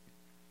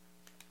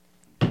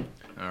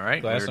 All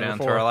right, Glass we're number down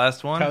 4. to our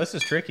last one. Kyle, this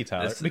is tricky,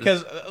 Tyler. This is-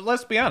 because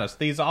let's be honest,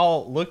 these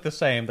all look the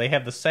same. They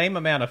have the same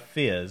amount of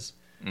fizz.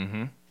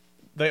 Mm-hmm.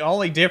 The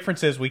only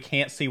difference is we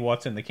can't see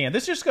what's in the can.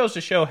 This just goes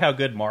to show how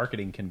good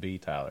marketing can be,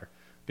 Tyler.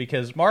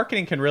 Because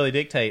marketing can really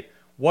dictate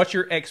what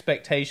your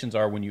expectations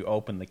are when you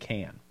open the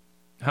can.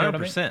 You know what I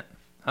mean? 100%.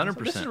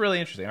 100%. This is really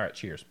interesting. All right,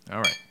 cheers. All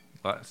right,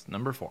 glass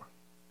number 4.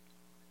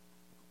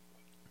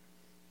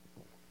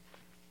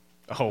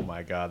 Oh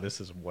my God, this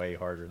is way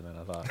harder than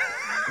I thought.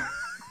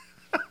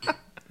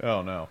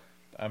 Oh no,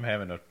 I'm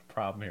having a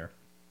problem here.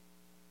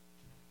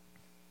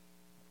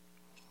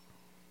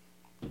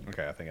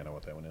 Okay, I think I know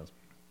what that one is.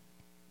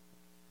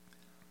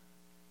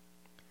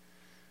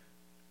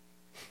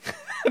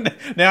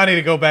 Now I need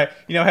to go back.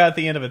 You know how at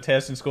the end of a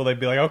test in school they'd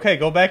be like, "Okay,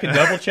 go back and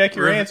double check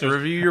your answers,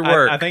 review your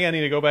work." I think I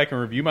need to go back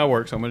and review my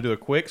work. So I'm going to do a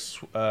quick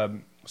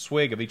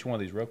swig of each one of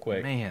these real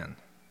quick. Man.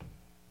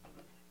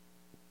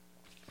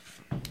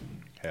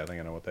 Okay, I think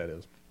I know what that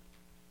is.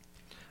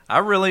 I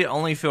really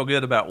only feel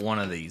good about one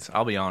of these,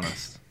 I'll be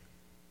honest.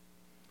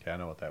 Okay, I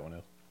know what that one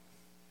is.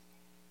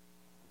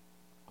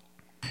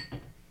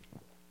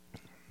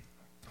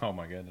 Oh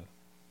my goodness.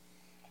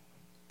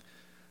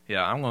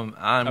 Yeah, I'm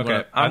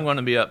Okay, going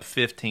to be up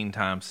 15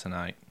 times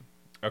tonight.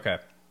 Okay.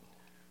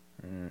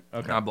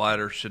 Okay. My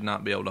bladder should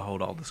not be able to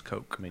hold all this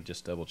Coke. Let me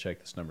just double check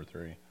this number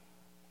 3.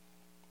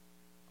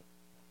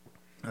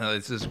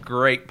 This is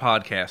great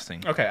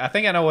podcasting. Okay, I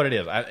think I know what it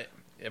is.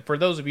 For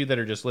those of you that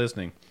are just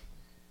listening,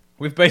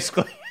 we've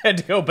basically had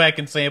to go back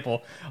and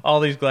sample all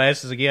these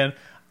glasses again.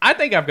 I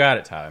think I've got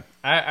it, Ty.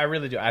 I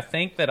really do. I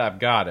think that I've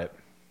got it.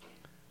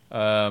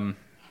 But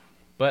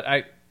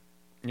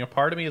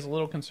part of me is a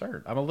little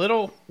concerned. I'm a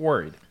little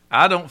worried.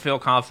 I don't feel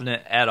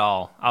confident at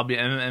all.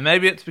 And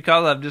maybe it's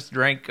because I've just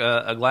drank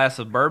a glass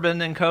of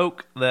bourbon and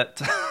Coke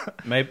that.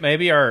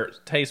 Maybe our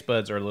taste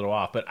buds are a little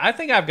off, but I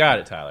think I've got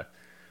it, Tyler.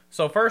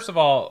 So first of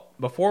all,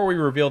 before we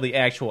reveal the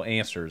actual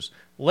answers,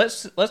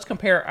 let's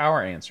compare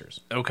our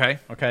answers. Okay.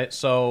 Okay.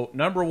 So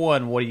number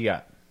 1, what do you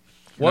got?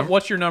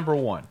 What's your number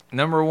 1?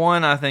 Number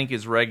 1, I think,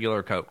 is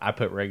regular Coke. I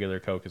put regular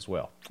Coke as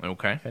well.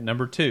 Okay. Okay.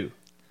 Number 2,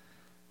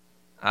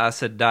 I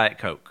said Diet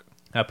Coke.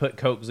 I put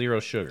Coke Zero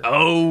Sugar.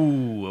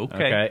 Oh,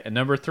 okay. And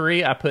number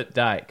 3, I put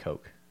Diet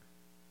Coke.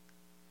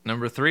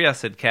 Number 3, I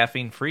said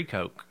caffeine-free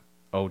Coke.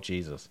 Oh,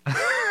 Jesus.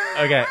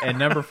 Okay, and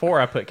number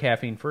 4, I put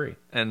caffeine-free.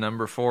 And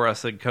number 4, I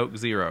said Coke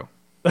Zero.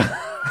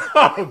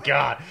 Oh,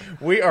 God.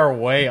 We are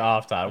way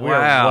off, Todd. We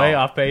Wow. are way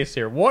off base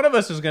here. One of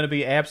us is going to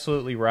be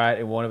absolutely right,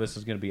 and one of us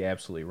is going to be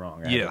absolutely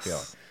wrong. I have a feeling.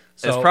 Yes.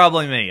 So, It's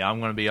probably me. I'm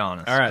going to be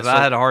honest. All right, 'Cause so-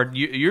 I had a hard...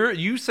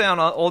 You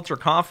sound ultra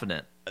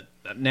confident.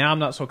 now I'm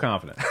not so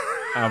confident.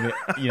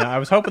 I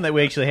was hoping that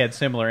we actually had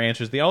similar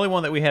answers. The only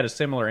one that we had a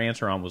similar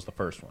answer on was the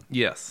first one.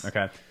 Yes.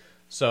 Okay.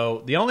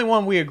 So the only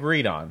one we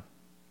agreed on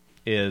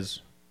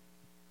is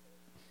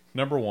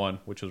number 1,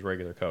 which was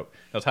regular Coke.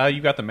 That's how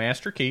you got the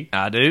master key.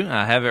 I do.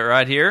 I have it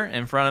right here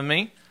in front of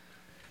me.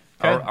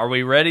 Okay. Are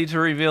we ready to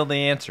reveal the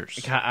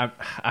answers?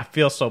 I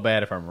feel so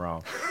bad if I'm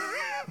wrong.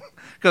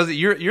 Because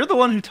you're the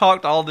one who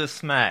talked all this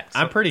smack. So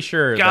I'm pretty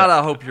sure. God,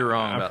 I hope you're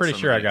wrong. I'm about pretty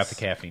some sure of I got the these.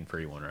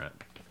 caffeine-free one right.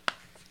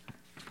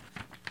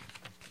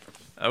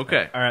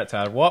 Okay. All right,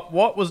 Tyler.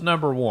 What was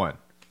number 1?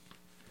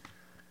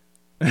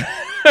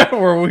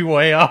 Were we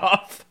way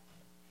off?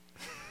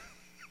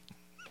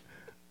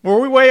 Were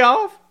we way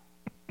off?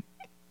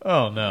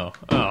 Oh no!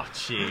 Oh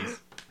jeez!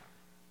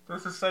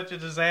 This is such a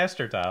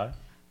disaster, Tyler.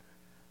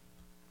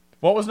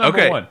 What was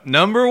number 1?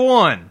 Number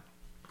 1.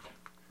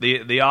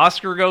 The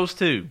Oscar goes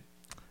to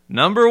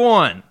number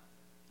 1,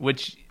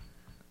 which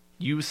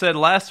you said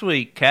last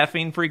week,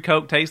 caffeine-free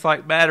Coke tastes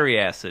like battery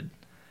acid.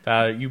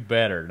 Tyler, you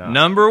better not.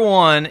 Number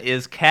 1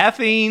 is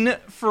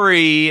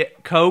caffeine-free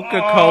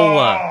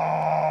Coca-Cola.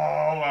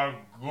 Oh, my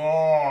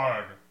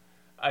God.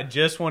 I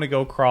just want to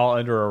go crawl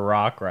under a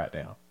rock right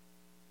now.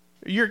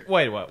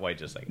 Wait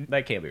just a second.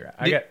 That can't be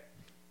right.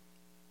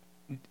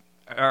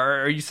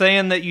 Are you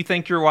saying that you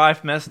think your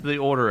wife messed the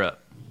order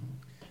up?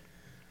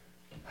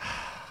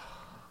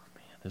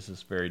 Man, this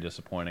is very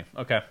disappointing.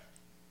 Okay.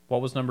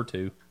 What was number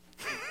 2?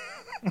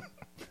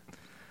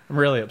 I'm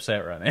really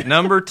upset right now.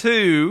 Number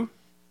 2,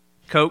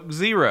 Coke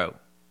Zero.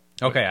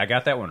 Okay, I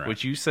got that one right.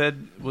 Which you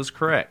said was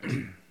correct.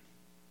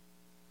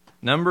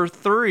 Number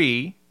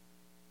 3,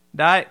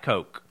 Diet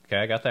Coke. Okay,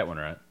 I got that one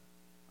right.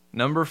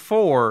 Number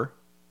 4,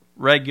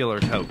 regular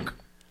Coke.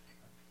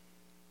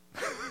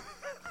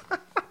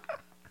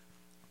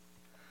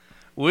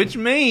 Which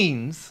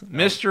means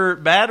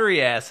Mr.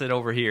 Battery Acid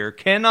over here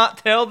cannot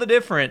tell the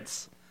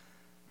difference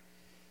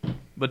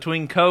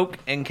between Coke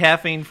and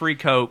caffeine-free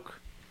Coke.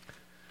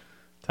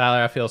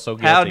 Tyler, I feel so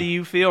guilty. How do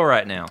you feel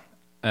right now?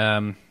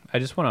 I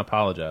just want to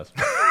apologize.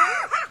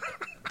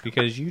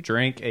 Because you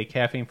drink a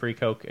caffeine-free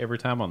Coke every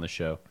time on the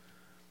show.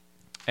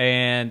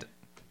 And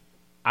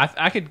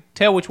I could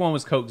tell which one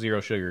was Coke Zero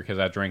Sugar because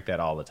I drink that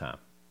all the time.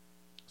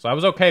 So I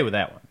was okay with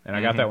that one, and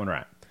I got that one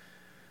right.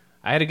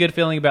 I had a good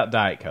feeling about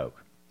Diet Coke.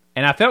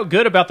 And I felt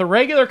good about the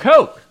regular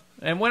Coke.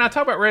 And when I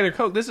talk about regular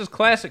Coke, this is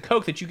classic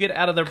Coke that you get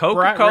out of the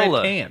bright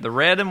red can. The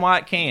red and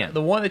white can.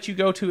 The one that you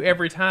go to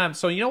every time.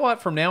 So you know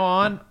what? From now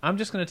on, I'm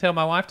just going to tell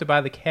my wife to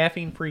buy the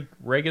caffeine-free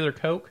regular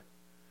Coke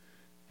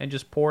and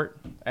just pour it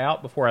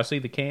out before I see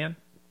the can.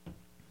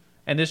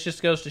 And this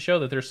just goes to show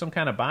that there's some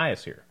kind of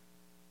bias here.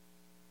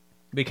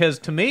 Because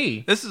to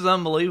me... This is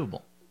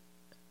unbelievable.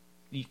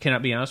 Can I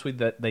be honest with you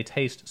that they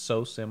taste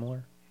so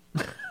similar?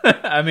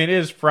 I mean, it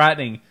is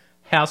frightening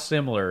how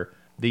similar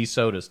these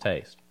sodas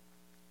taste.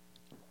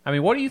 I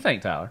mean, what do you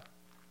think, Tyler?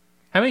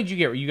 How many did you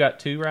get? You got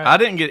 2 right? I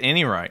didn't get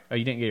any right. Oh,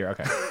 you didn't get it.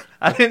 Okay.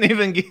 I didn't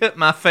even get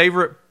my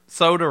favorite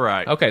soda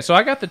right. Okay, so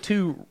I got the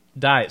 2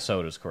 diet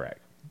sodas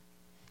correct.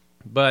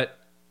 But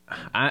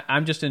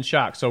I'm just in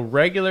shock. So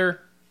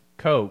regular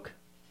Coke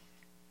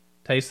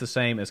tastes the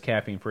same as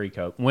caffeine-free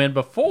Coke. When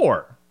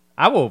before,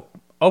 I will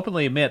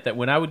openly admit that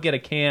when I would get a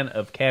can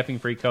of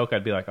caffeine-free Coke,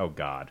 I'd be like, oh,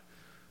 God.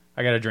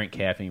 I got to drink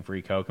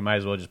caffeine-free Coke. I might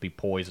as well just be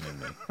poisoning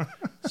me.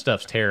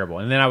 Stuff's terrible.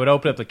 And then I would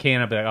open up the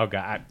can and I'd be like, oh,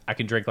 God, I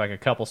can drink like a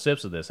couple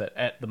sips of this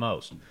at the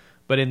most.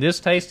 But in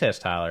this taste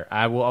test, Tyler,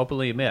 I will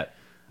openly admit,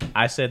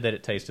 I said that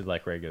it tasted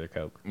like regular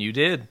Coke. You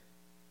did.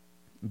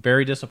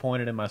 Very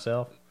disappointed in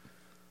myself.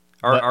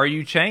 Are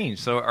you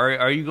changed? So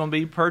are you going to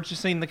be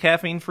purchasing the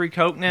caffeine-free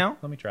Coke now?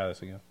 Let me try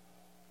this again.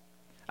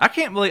 I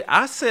can't believe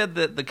I said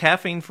that the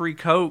caffeine-free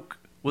Coke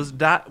was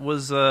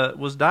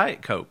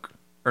Diet Coke.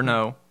 Or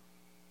no.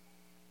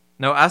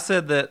 No, I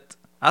said that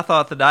I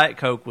thought the Diet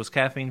Coke was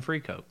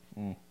caffeine-free Coke.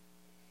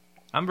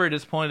 I'm very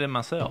disappointed in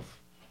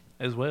myself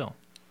as well.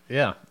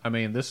 Yeah, I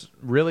mean, this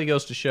really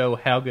goes to show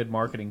how good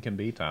marketing can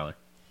be, Tyler.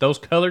 Those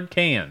colored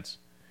cans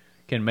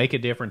can make a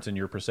difference in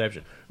your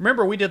perception.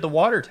 Remember, we did the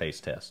water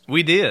taste test.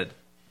 We did.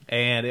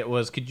 And it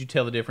was, could you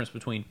tell the difference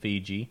between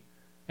Fiji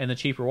and the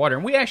cheaper water?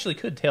 And we actually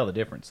could tell the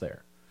difference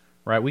there.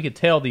 Right, we could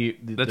tell the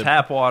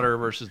tap water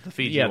versus the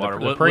Fiji water.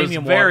 The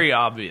premium was very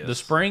water, obvious. The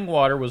spring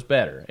water was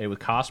better. It would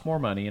cost more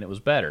money, and it was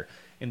better.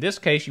 In this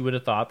case, you would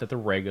have thought that the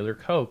regular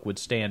Coke would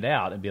stand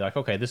out and be like,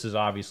 okay, this is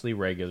obviously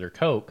regular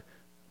Coke.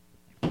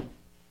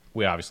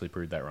 We obviously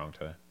proved that wrong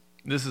today.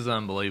 This is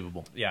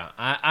unbelievable. Yeah,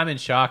 I'm in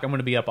shock. I'm going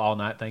to be up all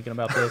night thinking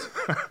about this.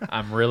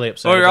 I'm really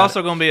upset. Well, you're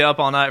also going to be up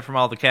all night from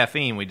all the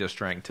caffeine we just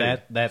drank, too.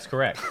 That's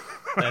correct.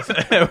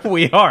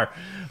 We are.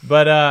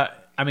 But,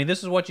 I mean,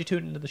 this is what you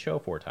tune into the show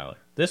for, Tyler.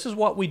 This is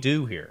what we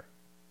do here.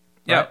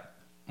 Right?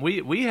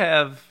 Yeah, we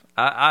have.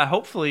 I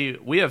hopefully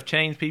we have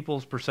changed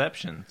people's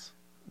perceptions.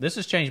 This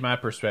has changed my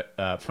perception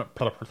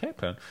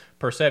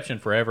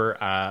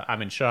forever.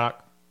 I'm in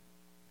shock,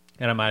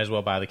 and I might as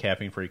well buy the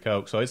caffeine-free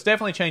Coke. So it's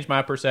definitely changed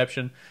my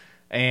perception,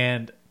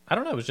 and I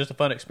don't know. It was just a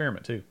fun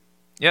experiment too.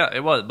 Yeah,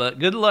 it was. But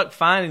good luck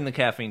finding the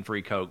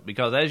caffeine-free Coke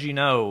because, as you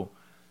know.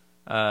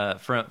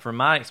 From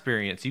my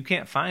experience, you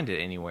can't find it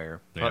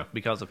anywhere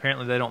because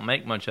apparently they don't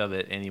make much of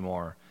it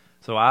anymore.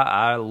 So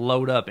I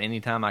load up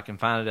anytime I can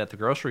find it at the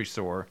grocery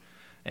store.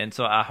 And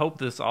so I hope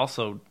this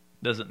also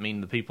doesn't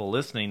mean the people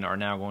listening are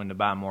now going to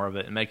buy more of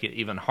it and make it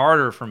even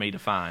harder for me to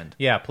find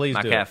please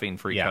my do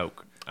caffeine-free yeah.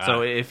 Coke.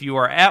 So if you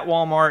are at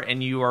Walmart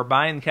and you are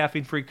buying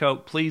caffeine-free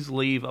Coke, please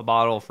leave a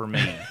bottle for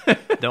me.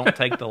 Don't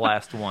take the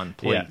last one,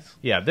 please.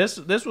 Yeah. This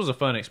was a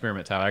fun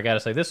experiment, Tyler. I got to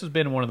say, this has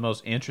been one of the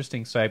most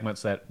interesting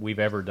segments that we've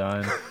ever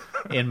done,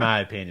 in my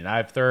opinion.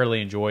 I've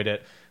thoroughly enjoyed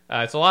it.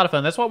 It's a lot of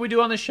fun. That's what we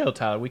do on this show,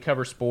 Tyler. We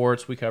cover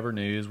sports, we cover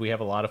news. We have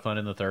a lot of fun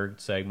in the third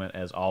segment,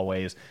 as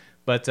always.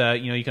 But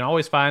you can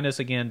always find us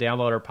again.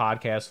 Download our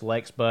podcast,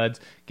 Lex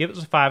Buds. Give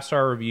us a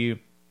 5-star review.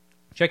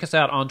 Check us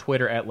out on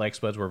Twitter at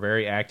LexBuds. We're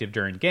very active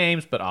during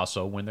games, but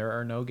also when there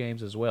are no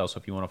games as well. So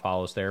if you want to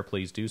follow us there,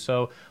 please do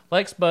so.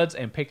 LexBuds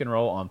and Pick and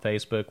Roll on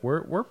Facebook.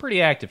 We're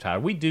pretty active,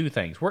 Tyler. We do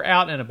things. We're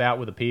out and about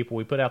with the people.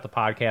 We put out the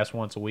podcast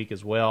once a week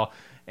as well,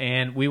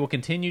 and we will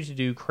continue to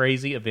do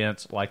crazy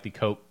events like the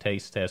Coke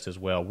Taste Test as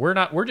well.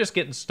 We're just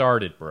getting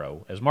started,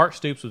 bro. As Mark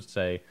Stoops would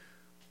say,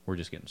 we're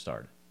just getting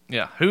started.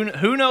 Yeah.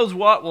 Who knows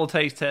what we'll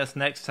taste test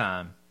next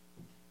time?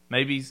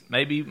 Maybe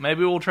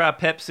we'll try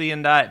Pepsi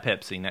and Diet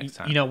Pepsi next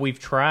time. You know, we've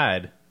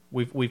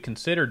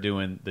considered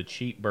doing the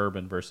cheap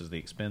bourbon versus the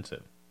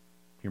expensive.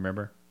 You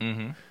remember?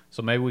 Mm-hmm.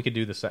 So maybe we could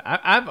do the same.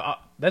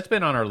 That's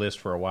been on our list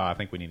for a while. I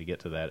think we need to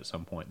get to that at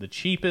some point. The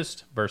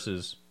cheapest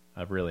versus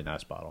a really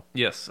nice bottle.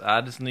 Yes,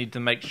 I just need to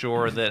make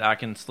sure that I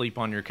can sleep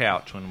on your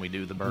couch when we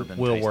do the bourbon.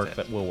 We'll work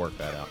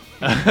that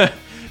out.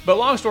 But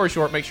long story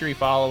short, make sure you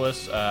follow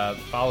us.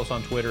 Follow us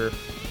on Twitter.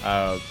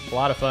 A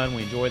lot of fun.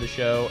 We enjoy the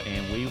show,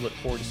 and we look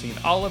forward to seeing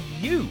all of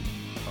you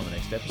on the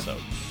next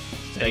episode.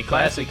 Stay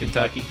classy,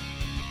 Kentucky.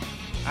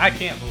 I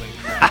can't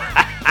believe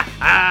that.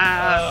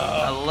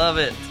 I love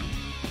it.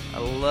 I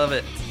love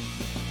it.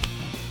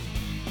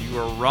 You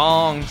were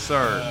wrong,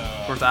 sir.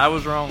 Of course, I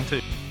was wrong,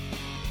 too.